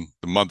dezegation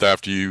the month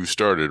after you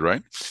started,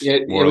 right?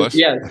 More or less.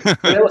 Yeah.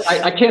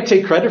 I can't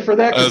take credit for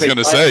that. I was going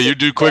to say, you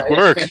do quick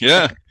work.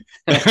 Yeah.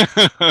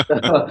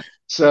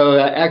 So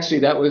actually,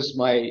 that was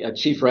my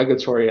chief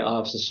regulatory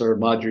officer,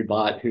 Madhuri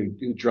Bhatt,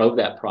 who drove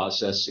that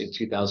process in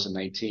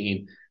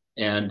 2019.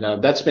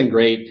 And that's been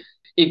great.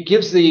 It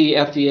gives the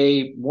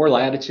FDA more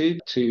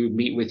latitude to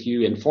meet with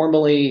you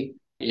informally.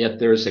 If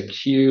there's a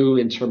queue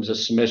in terms of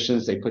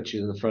submissions, they put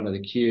you in the front of the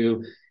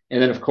queue.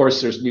 And then, of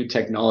course, there's new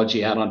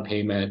technology add-on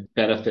payment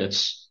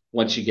benefits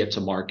once you get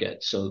to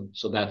market. So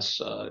that's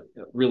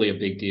really a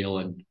big deal,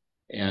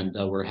 and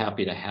we're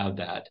happy to have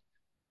that.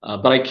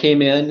 But I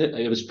came in,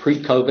 it was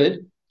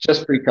pre-COVID,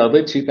 just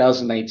pre-COVID,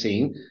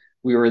 2019.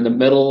 We were in the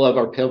middle of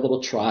our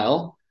pivotal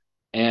trial,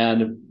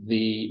 and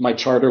my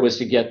charter was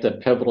to get the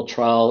pivotal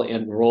trial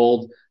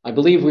enrolled. I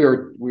believe we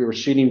were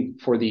shooting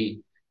for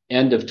the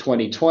end of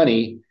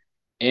 2020.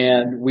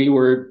 And we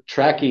were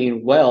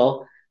tracking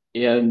well.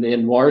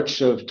 In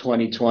March of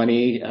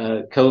 2020,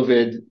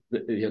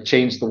 COVID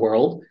changed the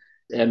world,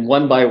 and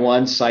one by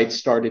one, sites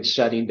started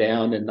shutting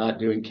down and not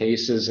doing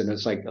cases. And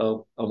it's like,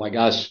 oh my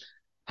gosh,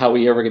 how are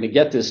we ever going to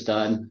get this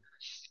done?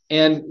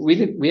 And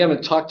we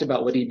haven't talked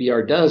about what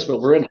EBR does,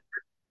 but we're in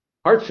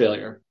heart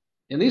failure,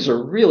 and these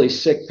are really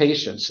sick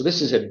patients. So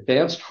this is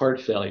advanced heart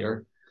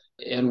failure,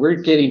 and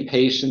we're getting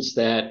patients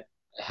that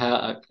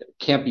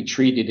can't be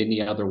treated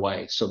any other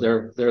way. So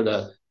they're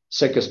the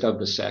sickest of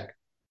the sick.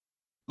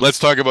 Let's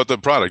talk about the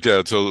product.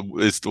 Yeah. So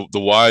it's the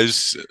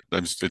WISE,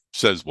 it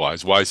says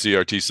WISE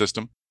CRT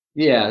system.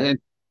 Yeah. And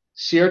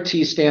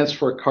CRT stands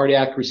for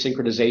cardiac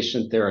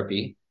resynchronization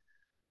therapy.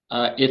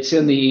 It's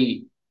in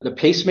the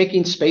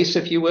pacemaking space,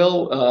 if you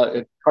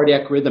will,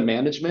 cardiac rhythm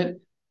management.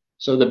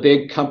 So the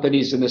big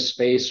companies in this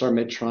space are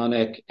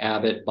Medtronic,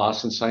 Abbott,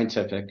 Boston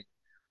Scientific.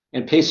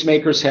 And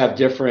pacemakers have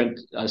different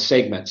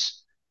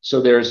segments.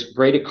 So there's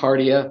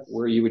bradycardia,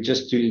 where you would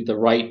just do the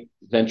right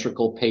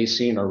ventricle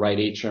pacing or right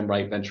atrium,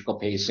 right ventricle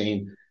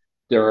pacing.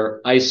 There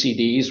are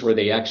ICDs where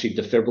they actually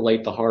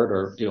defibrillate the heart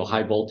or do a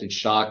high voltage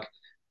shock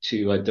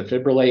to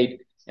defibrillate.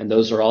 And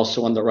those are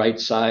also on the right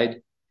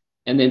side.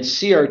 And then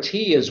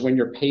CRT is when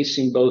you're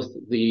pacing both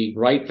the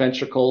right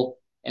ventricle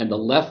and the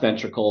left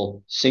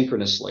ventricle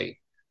synchronously.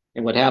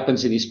 And what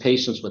happens in these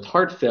patients with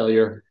heart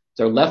failure,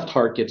 their left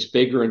heart gets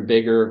bigger and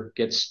bigger,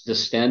 gets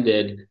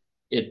distended,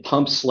 it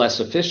pumps less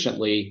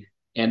efficiently,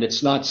 and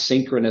it's not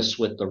synchronous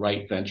with the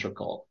right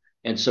ventricle.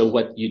 And so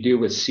what you do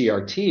with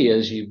CRT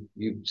is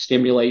you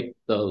stimulate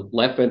the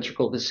left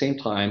ventricle at the same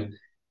time,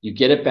 you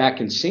get it back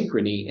in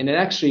synchrony, and it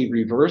actually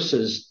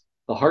reverses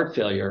the heart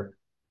failure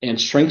and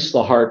shrinks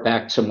the heart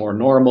back to more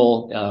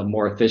normal,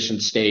 more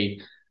efficient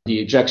state. The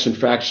ejection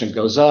fraction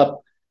goes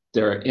up,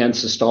 their end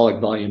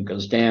systolic volume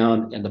goes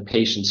down, and the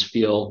patients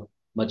feel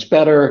much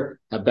better,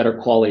 have better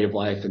quality of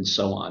life, and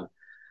so on.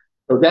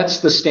 So that's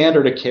the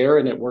standard of care,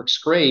 and it works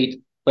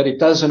great, but it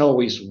doesn't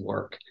always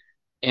work.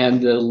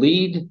 And the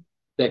lead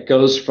that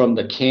goes from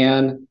the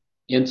can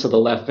into the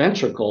left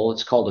ventricle,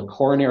 it's called a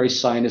coronary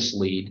sinus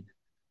lead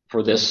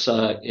for this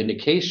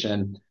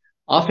indication,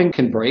 often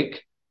can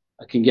break,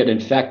 can get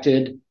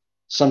infected.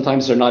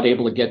 Sometimes they're not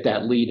able to get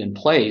that lead in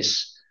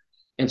place.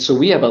 And so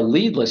we have a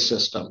leadless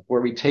system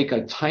where we take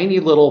a tiny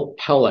little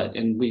pellet,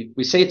 and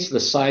we say it's the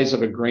size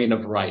of a grain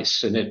of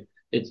rice, and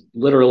it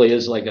literally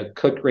is like a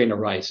cooked grain of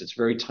rice. It's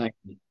very tiny.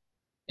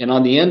 And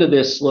on the end of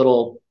this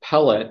little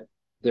pellet,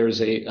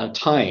 there's a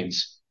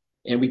tines.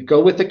 And we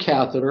go with the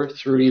catheter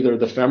through either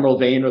the femoral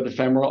vein or the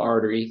femoral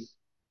artery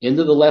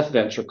into the left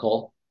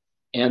ventricle.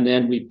 And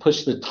then we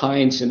push the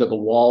tines into the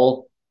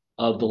wall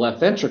of the left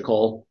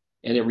ventricle,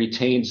 and it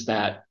retains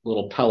that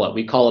little pellet.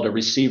 We call it a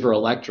receiver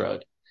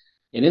electrode.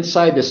 And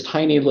inside this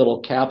tiny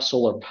little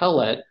capsule or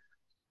pellet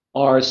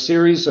are a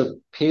series of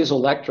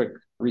piezoelectric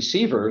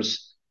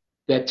receivers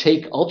that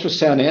take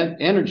ultrasound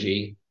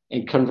energy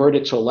and convert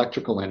it to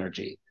electrical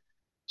energy.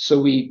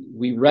 So we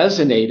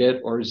resonate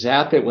it or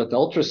zap it with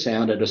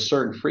ultrasound at a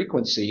certain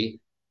frequency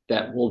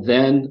that will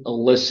then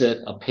elicit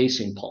a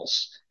pacing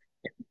pulse.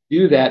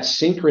 Do that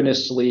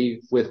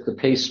synchronously with the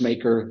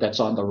pacemaker that's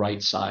on the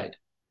right side.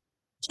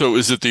 So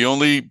is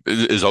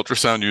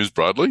ultrasound used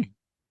broadly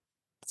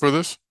for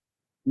this?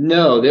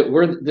 No,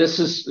 we're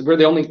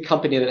the only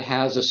company that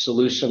has a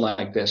solution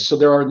like this. So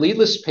there are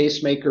leadless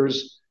pacemakers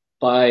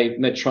by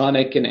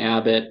Medtronic and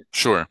Abbott.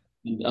 Sure.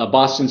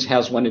 Boston's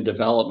has one in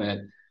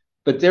development,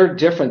 but they're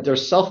different. They're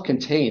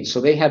self-contained. So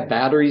they have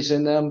batteries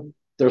in them.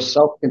 They're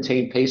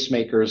self-contained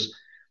pacemakers,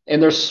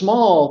 and they're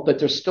small, but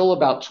they're still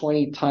about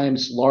 20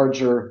 times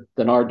larger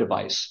than our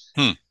device.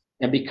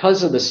 And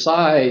because of the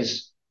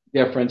size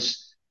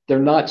difference, they're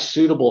not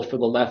suitable for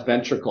the left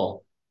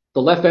ventricle.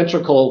 The left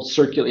ventricle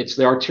it's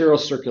the arterial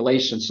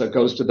circulation, so it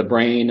goes to the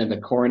brain and the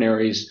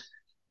coronaries.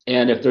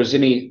 And if there's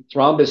any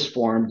thrombus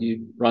formed,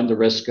 you run the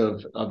risk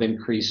of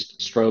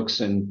increased strokes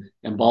and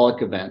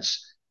embolic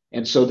events.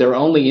 And so they're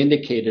only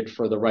indicated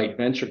for the right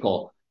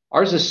ventricle.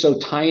 Ours is so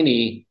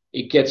tiny,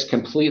 it gets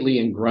completely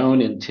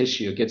ingrown in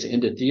tissue. It gets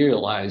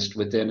endothelialized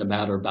within a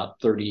matter of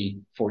about 30,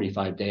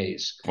 45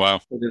 days. Wow.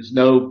 So there's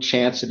no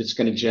chance that it's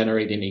going to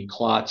generate any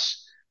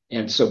clots,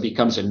 and so it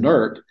becomes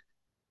inert.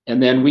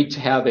 And then we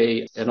have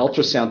an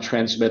ultrasound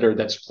transmitter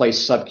that's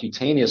placed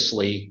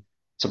subcutaneously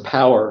to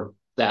power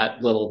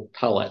that little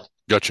pellet.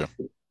 Gotcha.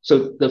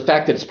 So the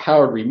fact that it's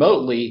powered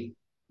remotely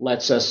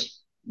lets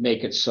us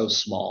make it so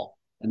small.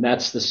 And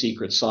that's the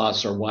secret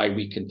sauce, or why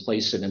we can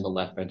place it in the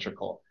left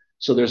ventricle.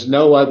 So there's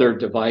no other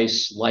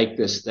device like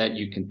this that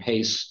you can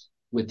pace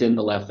within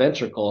the left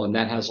ventricle, and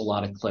that has a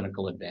lot of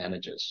clinical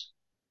advantages.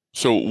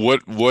 So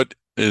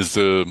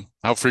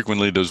how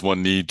frequently does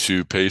one need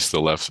to pace the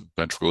left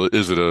ventricle?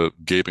 Is it a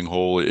gaping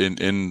hole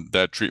in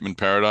that treatment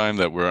paradigm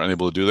that we're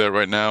unable to do that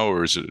right now,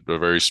 or is it a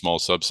very small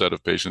subset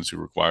of patients who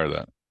require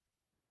that?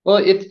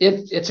 Well,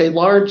 it's a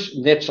large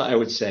niche, I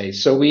would say.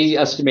 So we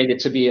estimate it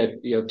to be a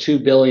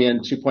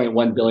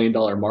 $2.1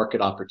 billion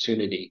market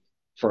opportunity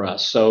for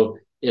us. So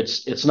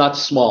it's not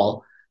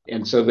small,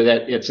 and so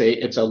that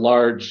it's a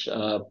large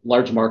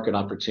market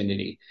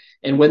opportunity.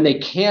 And when they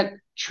can't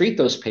treat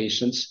those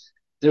patients,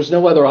 there's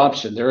no other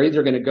option. They're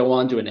either going to go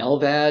on to an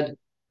LVAD,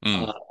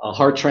 a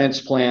heart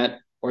transplant,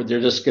 or they're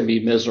just going to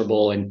be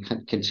miserable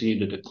and continue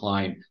to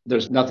decline.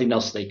 There's nothing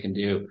else they can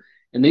do.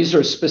 And these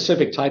are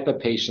specific type of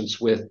patients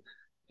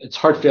it's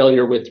heart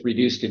failure with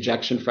reduced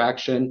ejection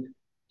fraction.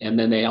 And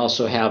then they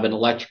also have an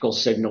electrical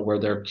signal where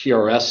their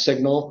QRS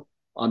signal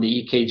on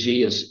the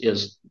EKG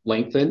is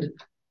lengthened.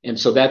 And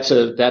so that's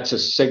a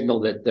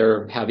signal that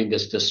they're having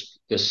this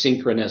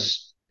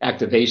synchronous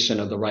activation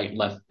of the right and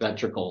left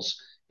ventricles.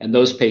 And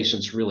those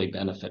patients really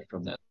benefit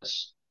from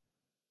this.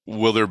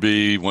 Will there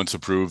be, once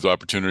approved,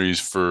 opportunities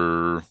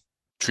for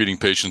treating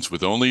patients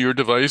with only your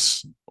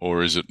device,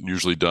 or is it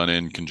usually done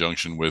in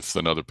conjunction with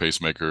another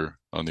pacemaker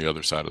on the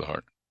other side of the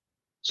heart?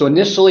 So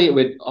initially, it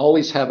would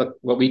always have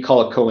what we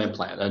call a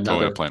co-implant,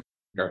 another. Co-implant.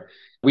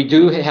 We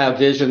do have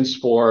visions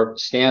for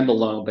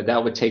standalone, but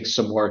that would take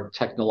some more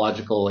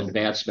technological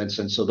advancements,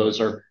 and so those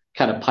are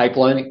kind of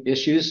pipeline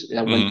issues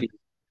that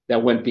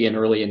wouldn't be an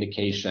early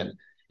indication.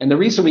 And the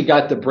reason we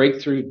got the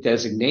breakthrough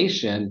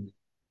designation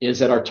is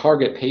that our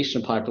target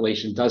patient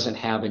population doesn't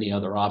have any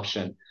other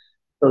option.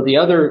 So the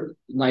other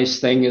nice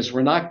thing is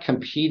we're not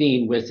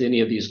competing with any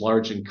of these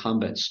large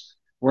incumbents.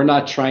 We're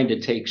not trying to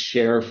take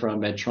share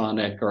from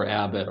Medtronic or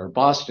Abbott or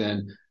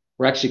Boston.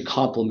 We're actually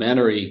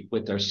complementary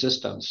with their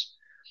systems.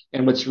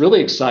 And what's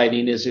really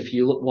exciting is if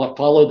you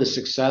follow the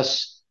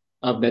success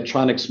of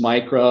Medtronic's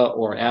Micra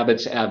or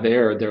Abbott's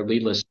Aveir, their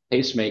leadless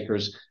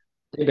pacemakers,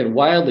 they've been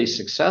wildly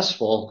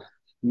successful.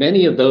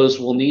 Many of those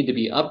will need to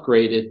be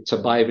upgraded to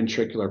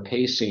biventricular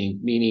pacing,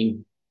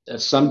 meaning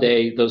that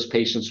someday those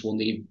patients will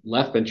need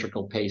left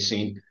ventricle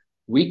pacing.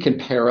 We can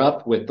pair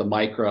up with the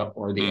Micra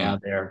or the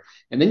Aveir,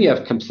 and then you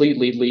have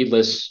completely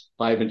leadless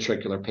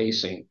biventricular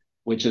pacing,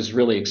 which is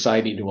really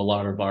exciting to a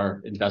lot of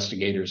our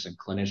investigators and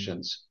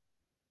clinicians.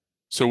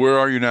 So where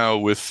are you now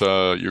with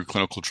your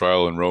clinical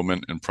trial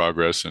enrollment and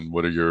progress, and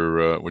what's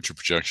your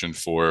projection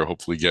for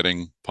hopefully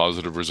getting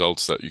positive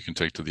results that you can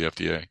take to the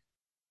FDA?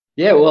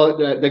 Yeah, well,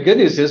 the good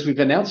news is we've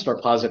announced our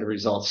positive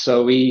results.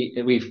 So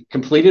we've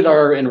completed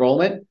our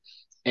enrollment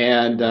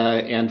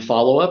and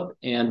follow up,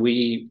 and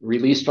we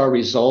released our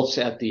results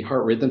at the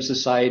Heart Rhythm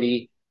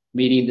Society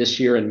meeting this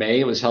year in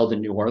May. It was held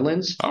in New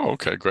Orleans. Oh,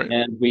 okay, great.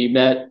 And we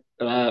met.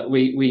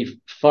 We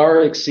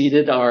far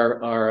exceeded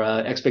our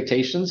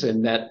expectations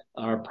and met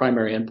our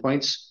primary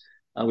endpoints.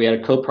 We had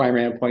a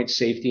co-primary endpoint,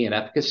 safety and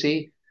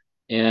efficacy,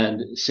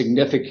 and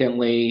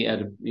significantly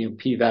at a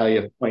p-value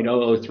of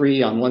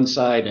 0.003 on one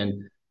side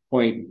and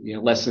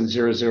less than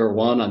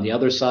 0.001 on the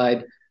other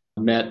side,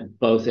 met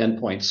both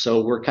endpoints.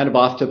 So we're kind of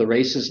off to the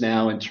races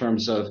now in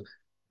terms of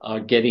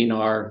getting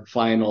our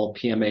final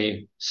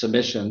PMA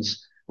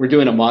submissions. We're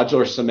doing a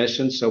modular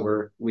submission,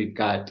 so we've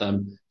got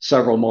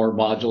several more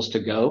modules to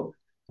go.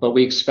 But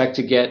we expect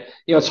to get,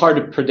 it's hard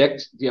to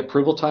predict the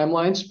approval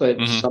timelines, but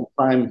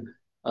sometime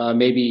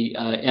maybe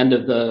end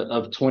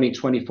of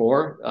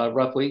 2024,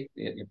 roughly,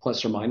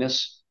 plus or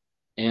minus,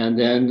 and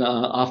then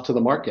off to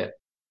the market.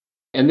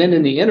 And then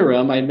in the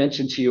interim, I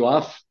mentioned to you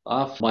off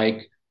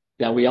mic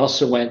that we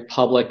also went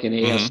public in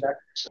ASX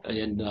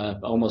in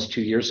almost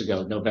 2 years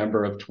ago,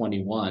 November of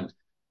 21,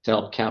 to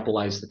help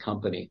capitalize the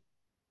company.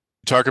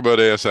 Talk about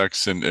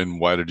ASX and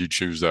why did you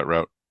choose that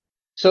route?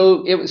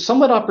 So it was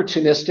somewhat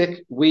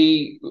opportunistic.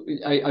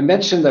 I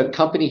mentioned the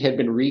company had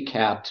been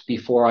recapped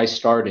before I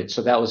started.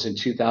 So that was in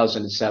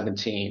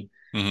 2017.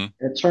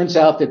 It turns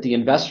out that the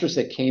investors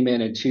that came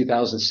in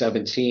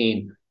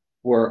 2017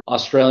 were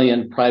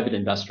Australian private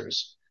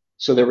investors.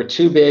 So there were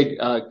two big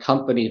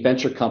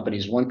venture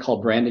companies, one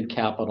called Brandon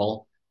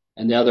Capital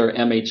and the other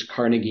MH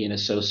Carnegie and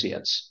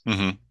Associates.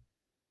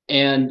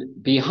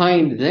 And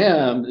behind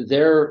them,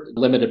 their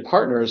limited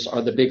partners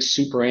are the big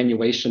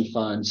superannuation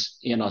funds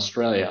in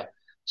Australia.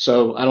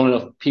 So I don't know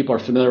if people are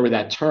familiar with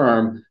that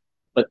term,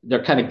 but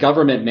they're kind of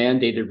government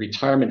mandated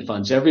retirement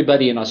funds.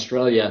 Everybody in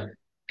Australia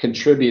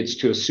contributes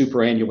to a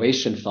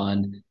superannuation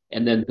fund,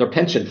 and then they're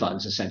pension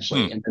funds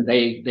essentially, and then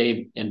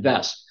they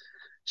invest.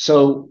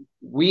 So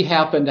we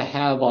happen to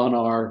have on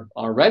our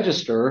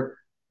register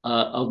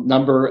a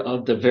number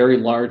of the very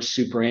large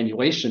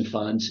superannuation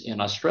funds in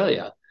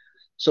Australia.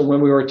 So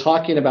when we were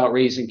talking about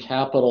raising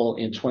capital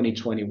in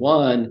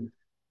 2021,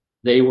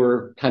 they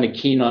were kind of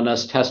keen on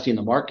us testing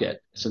the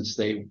market since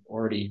they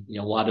already,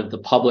 a lot of the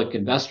public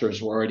investors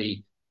were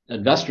already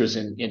investors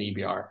in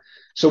EBR.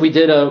 So we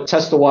did a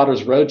Test the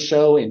Waters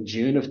roadshow in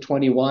June of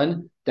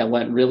 21 that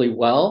went really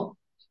well.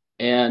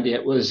 And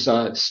it was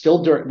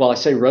still I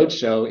say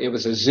roadshow, it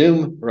was a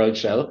Zoom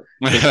roadshow,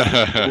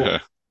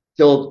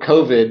 still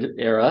COVID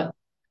era.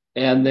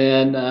 And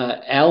then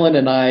Alan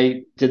and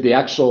I did the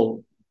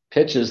actual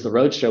pitches, the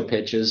roadshow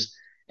pitches.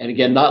 And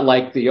again, not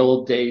like the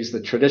old days,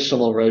 the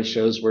traditional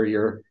roadshows where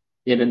you're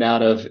in and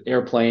out of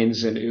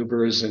airplanes and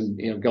Ubers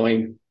and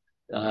going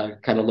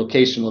kind of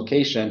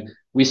location.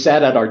 We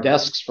sat at our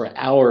desks for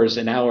hours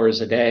and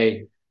hours a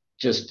day,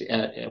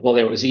 it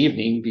was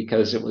evening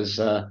because it was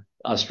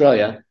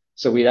Australia.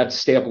 So we'd have to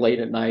stay up late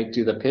at night,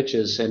 do the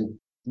pitches, and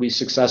we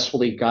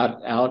successfully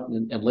got out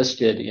and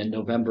listed in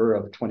November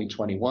of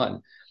 2021.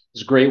 It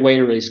was a great way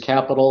to raise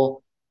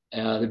capital.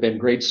 They've been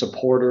great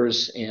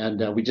supporters,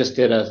 and we just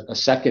did a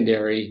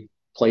secondary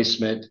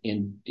placement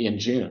in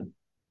June.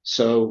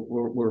 So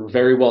we're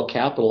very well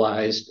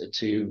capitalized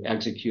to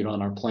execute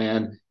on our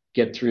plan,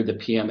 get through the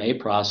PMA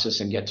process,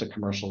 and get to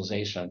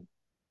commercialization.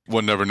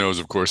 One never knows,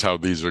 of course, how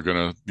these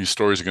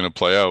stories are going to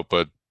play out,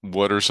 but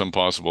what are some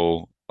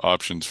possible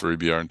options for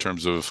EBR in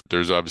terms of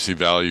there's obviously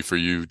value for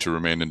you to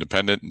remain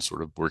independent and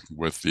sort of working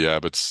with the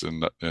Abbotts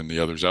and the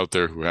others out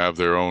there who have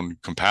their own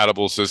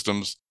compatible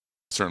systems.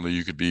 Certainly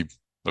you could be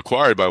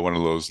acquired by one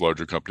of those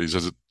larger companies.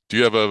 Do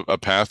you have a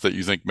path that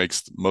you think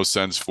makes most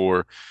sense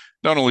for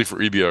not only for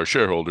EBR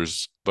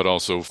shareholders, but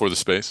also for the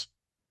space?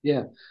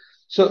 Yeah.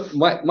 So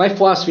my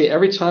philosophy,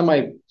 every time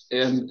I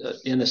am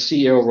in a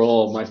CEO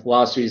role, my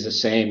philosophy is the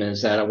same,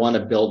 is that I want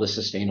to build a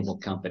sustainable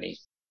company.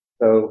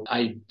 So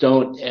I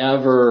don't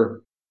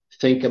ever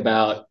think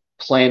about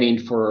planning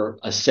for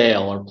a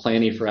sale or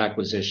planning for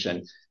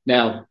acquisition.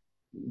 Now,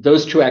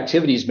 those two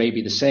activities may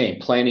be the same.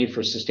 Planning for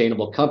a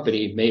sustainable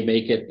company may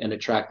make it an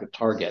attractive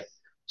target.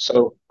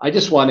 So I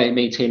just want to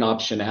maintain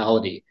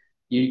optionality.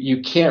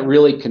 You can't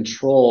really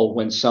control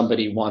when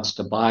somebody wants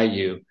to buy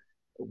you.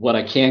 What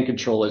I can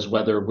control is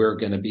whether we're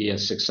going to be a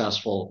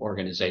successful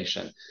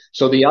organization.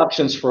 So the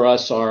options for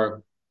us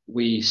are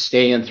we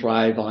stay and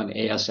thrive on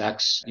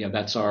ASX.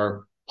 That's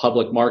our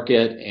public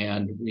market,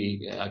 and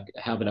we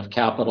have enough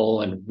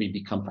capital and we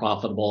become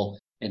profitable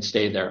and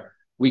stay there.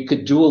 We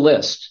could dual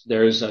list.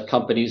 There's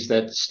companies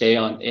that stay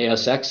on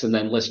ASX and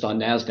then list on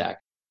NASDAQ,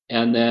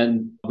 and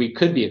then we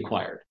could be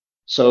acquired.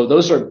 So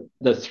those are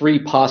the three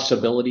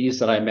possibilities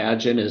that I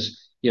imagine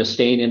is,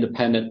 staying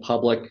independent,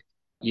 public,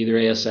 either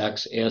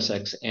ASX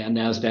and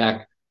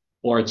NASDAQ,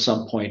 or at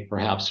some point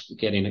perhaps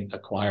getting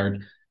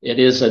acquired. It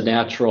is a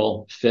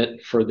natural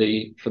fit for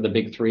the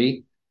big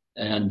three,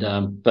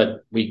 and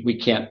but we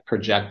can't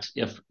project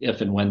if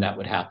and when that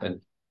would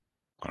happen.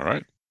 All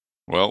right.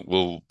 Well,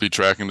 we'll be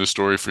tracking the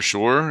story for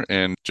sure.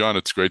 And John,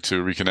 it's great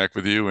to reconnect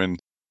with you, and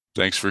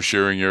thanks for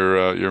sharing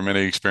your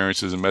many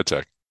experiences in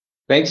medtech.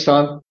 Thanks,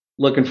 Tom.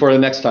 Looking forward to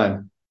the next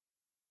time.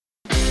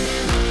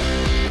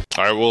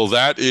 All right, well,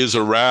 that is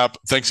a wrap.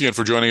 Thanks again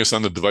for joining us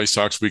on the Device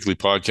Talks Weekly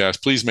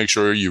Podcast. Please make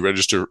sure you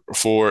register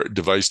for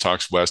Device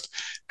Talks West,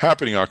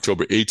 happening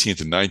October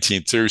 18th and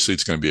 19th. Seriously,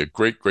 it's going to be a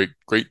great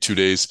 2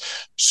 days.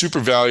 Super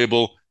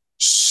valuable,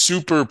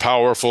 super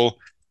powerful,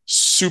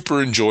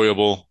 super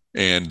enjoyable,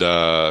 and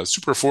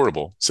super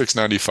affordable.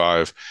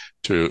 $695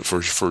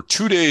 for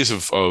 2 days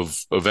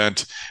of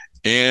event,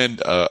 and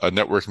a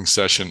networking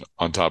session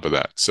on top of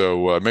that.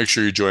 So make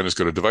sure you join us.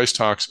 Go to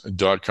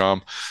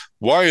devicetalks.com.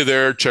 While you're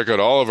there, check out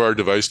all of our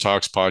Device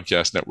Talks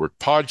Podcast Network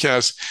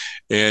podcasts.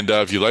 And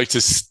if you'd like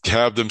to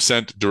have them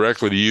sent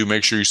directly to you,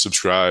 make sure you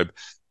subscribe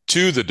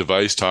to the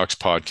Device Talks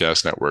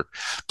Podcast Network.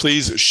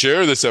 Please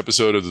share this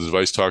episode of the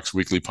Device Talks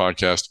Weekly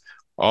Podcast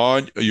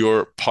on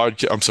your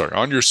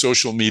on your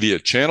social media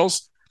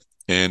channels.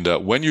 And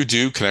when you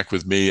do, connect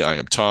with me. I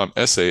am Tom,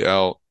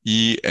 Salemi.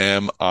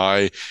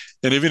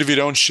 And even if you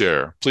don't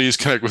share, please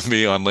connect with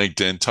me on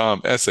LinkedIn,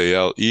 Tom,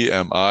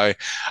 Salemi.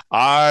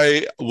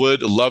 I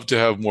would love to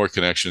have more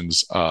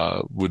connections.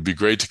 Would be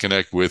great to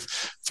connect with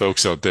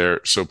folks out there.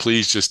 So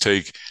please just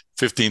take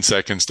 15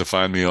 seconds to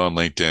find me on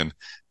LinkedIn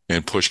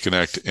and push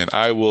connect. And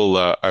I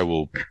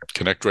will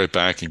connect right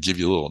back and give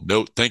you a little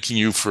note thanking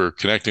you for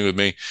connecting with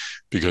me,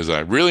 because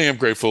I really am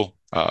grateful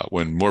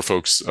when more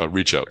folks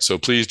reach out. So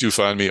please do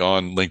find me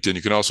on LinkedIn.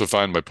 You can also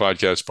find my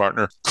podcast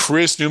partner,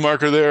 Chris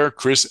Newmarker, there.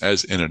 Chris,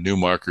 as in a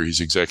Newmarker,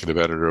 he's executive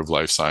editor of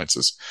Life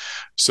Sciences.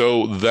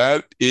 So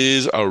that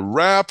is a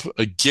wrap.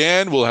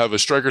 Again, we'll have a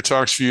Stryker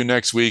Talks for you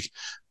next week,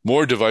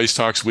 more Device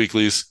Talks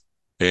weeklies.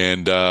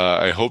 And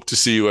I hope to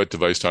see you at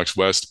Device Talks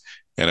West.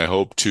 And I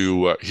hope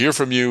to hear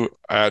from you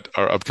at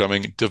our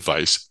upcoming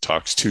Device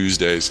Talks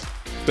Tuesdays.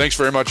 Thanks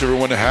very much,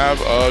 everyone.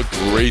 Have a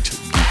great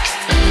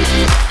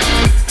week.